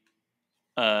quickly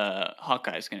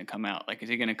Hawkeye is going to come out? Like, is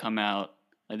he going to come out?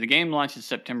 Like the game launches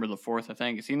September the 4th, I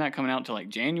think. Is he not coming out until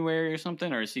January or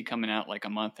something, or is he coming out a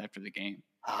month after the game?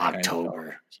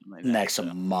 October. Next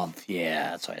month. Yeah,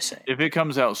 that's what I say. If it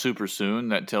comes out super soon,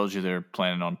 that tells you they're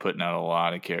planning on putting out a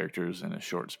lot of characters in a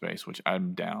short space, which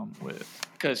I'm down with.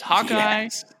 Because Hawkeye,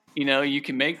 you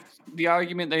can make the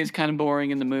argument that he's kind of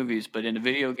boring in the movies, but in a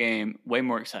video game, way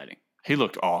more exciting. He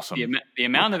looked awesome. The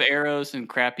amount of arrows and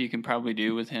crap you can probably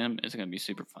do with him is going to be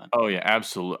super fun. Oh yeah,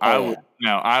 absolutely.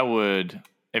 I would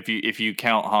if you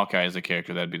count Hawkeye as a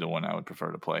character, that'd be the one I would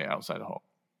prefer to play outside of Hulk.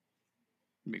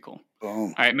 It'd be cool.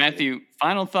 Boom. All right, Matthew,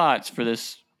 final thoughts for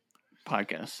this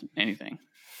podcast? Anything?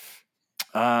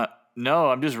 No,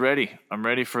 I'm just ready. I'm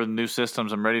ready for the new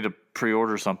systems. I'm ready to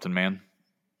pre-order something, man.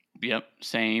 Yep,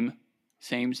 same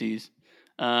Z's.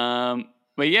 But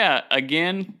yeah,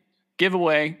 again,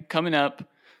 giveaway coming up.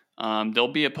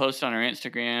 There'll be a post on our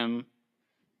Instagram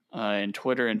and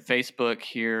Twitter and Facebook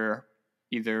here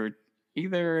either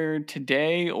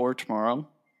today or tomorrow.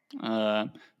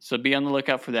 So be on the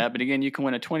lookout for that. But again, you can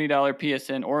win a $20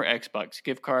 PSN or Xbox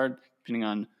gift card, depending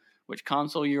on which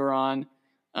console you're on.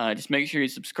 Just make sure you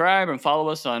subscribe and follow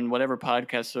us on whatever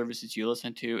podcast services you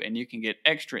listen to, and you can get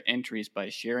extra entries by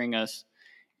sharing us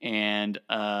and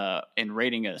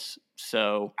rating us.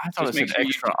 So I thought it said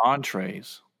extra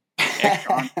entrees.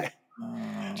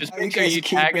 Just make sure you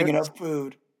keep tag bringing us. up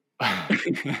food.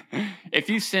 If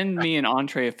you send me an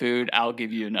entree of food, I'll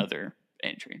give you another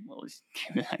entry. We'll just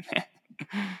give it like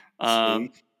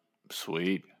that.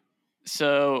 Sweet.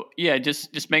 So yeah,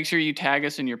 just make sure you tag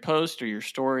us in your post or your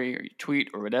story or your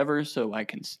tweet or whatever, so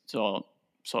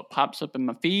it pops up in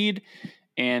my feed,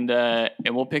 and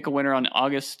we'll pick a winner on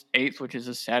August 8th, which is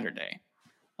a Saturday.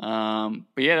 But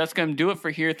yeah, that's gonna do it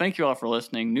for here. Thank you all for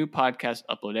listening. New podcast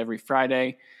upload every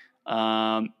Friday.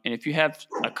 And if you have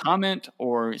a comment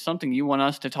or something you want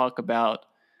us to talk about,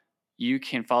 you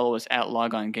can follow us at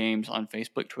Log On Games on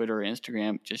Facebook, Twitter, or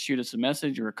Instagram. Just shoot us a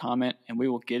message or a comment, and we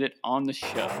will get it on the show.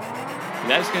 So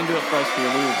that's going to do it for us here.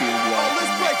 We will be with you all.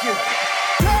 Let's break it.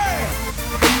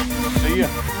 Damn. See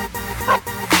ya.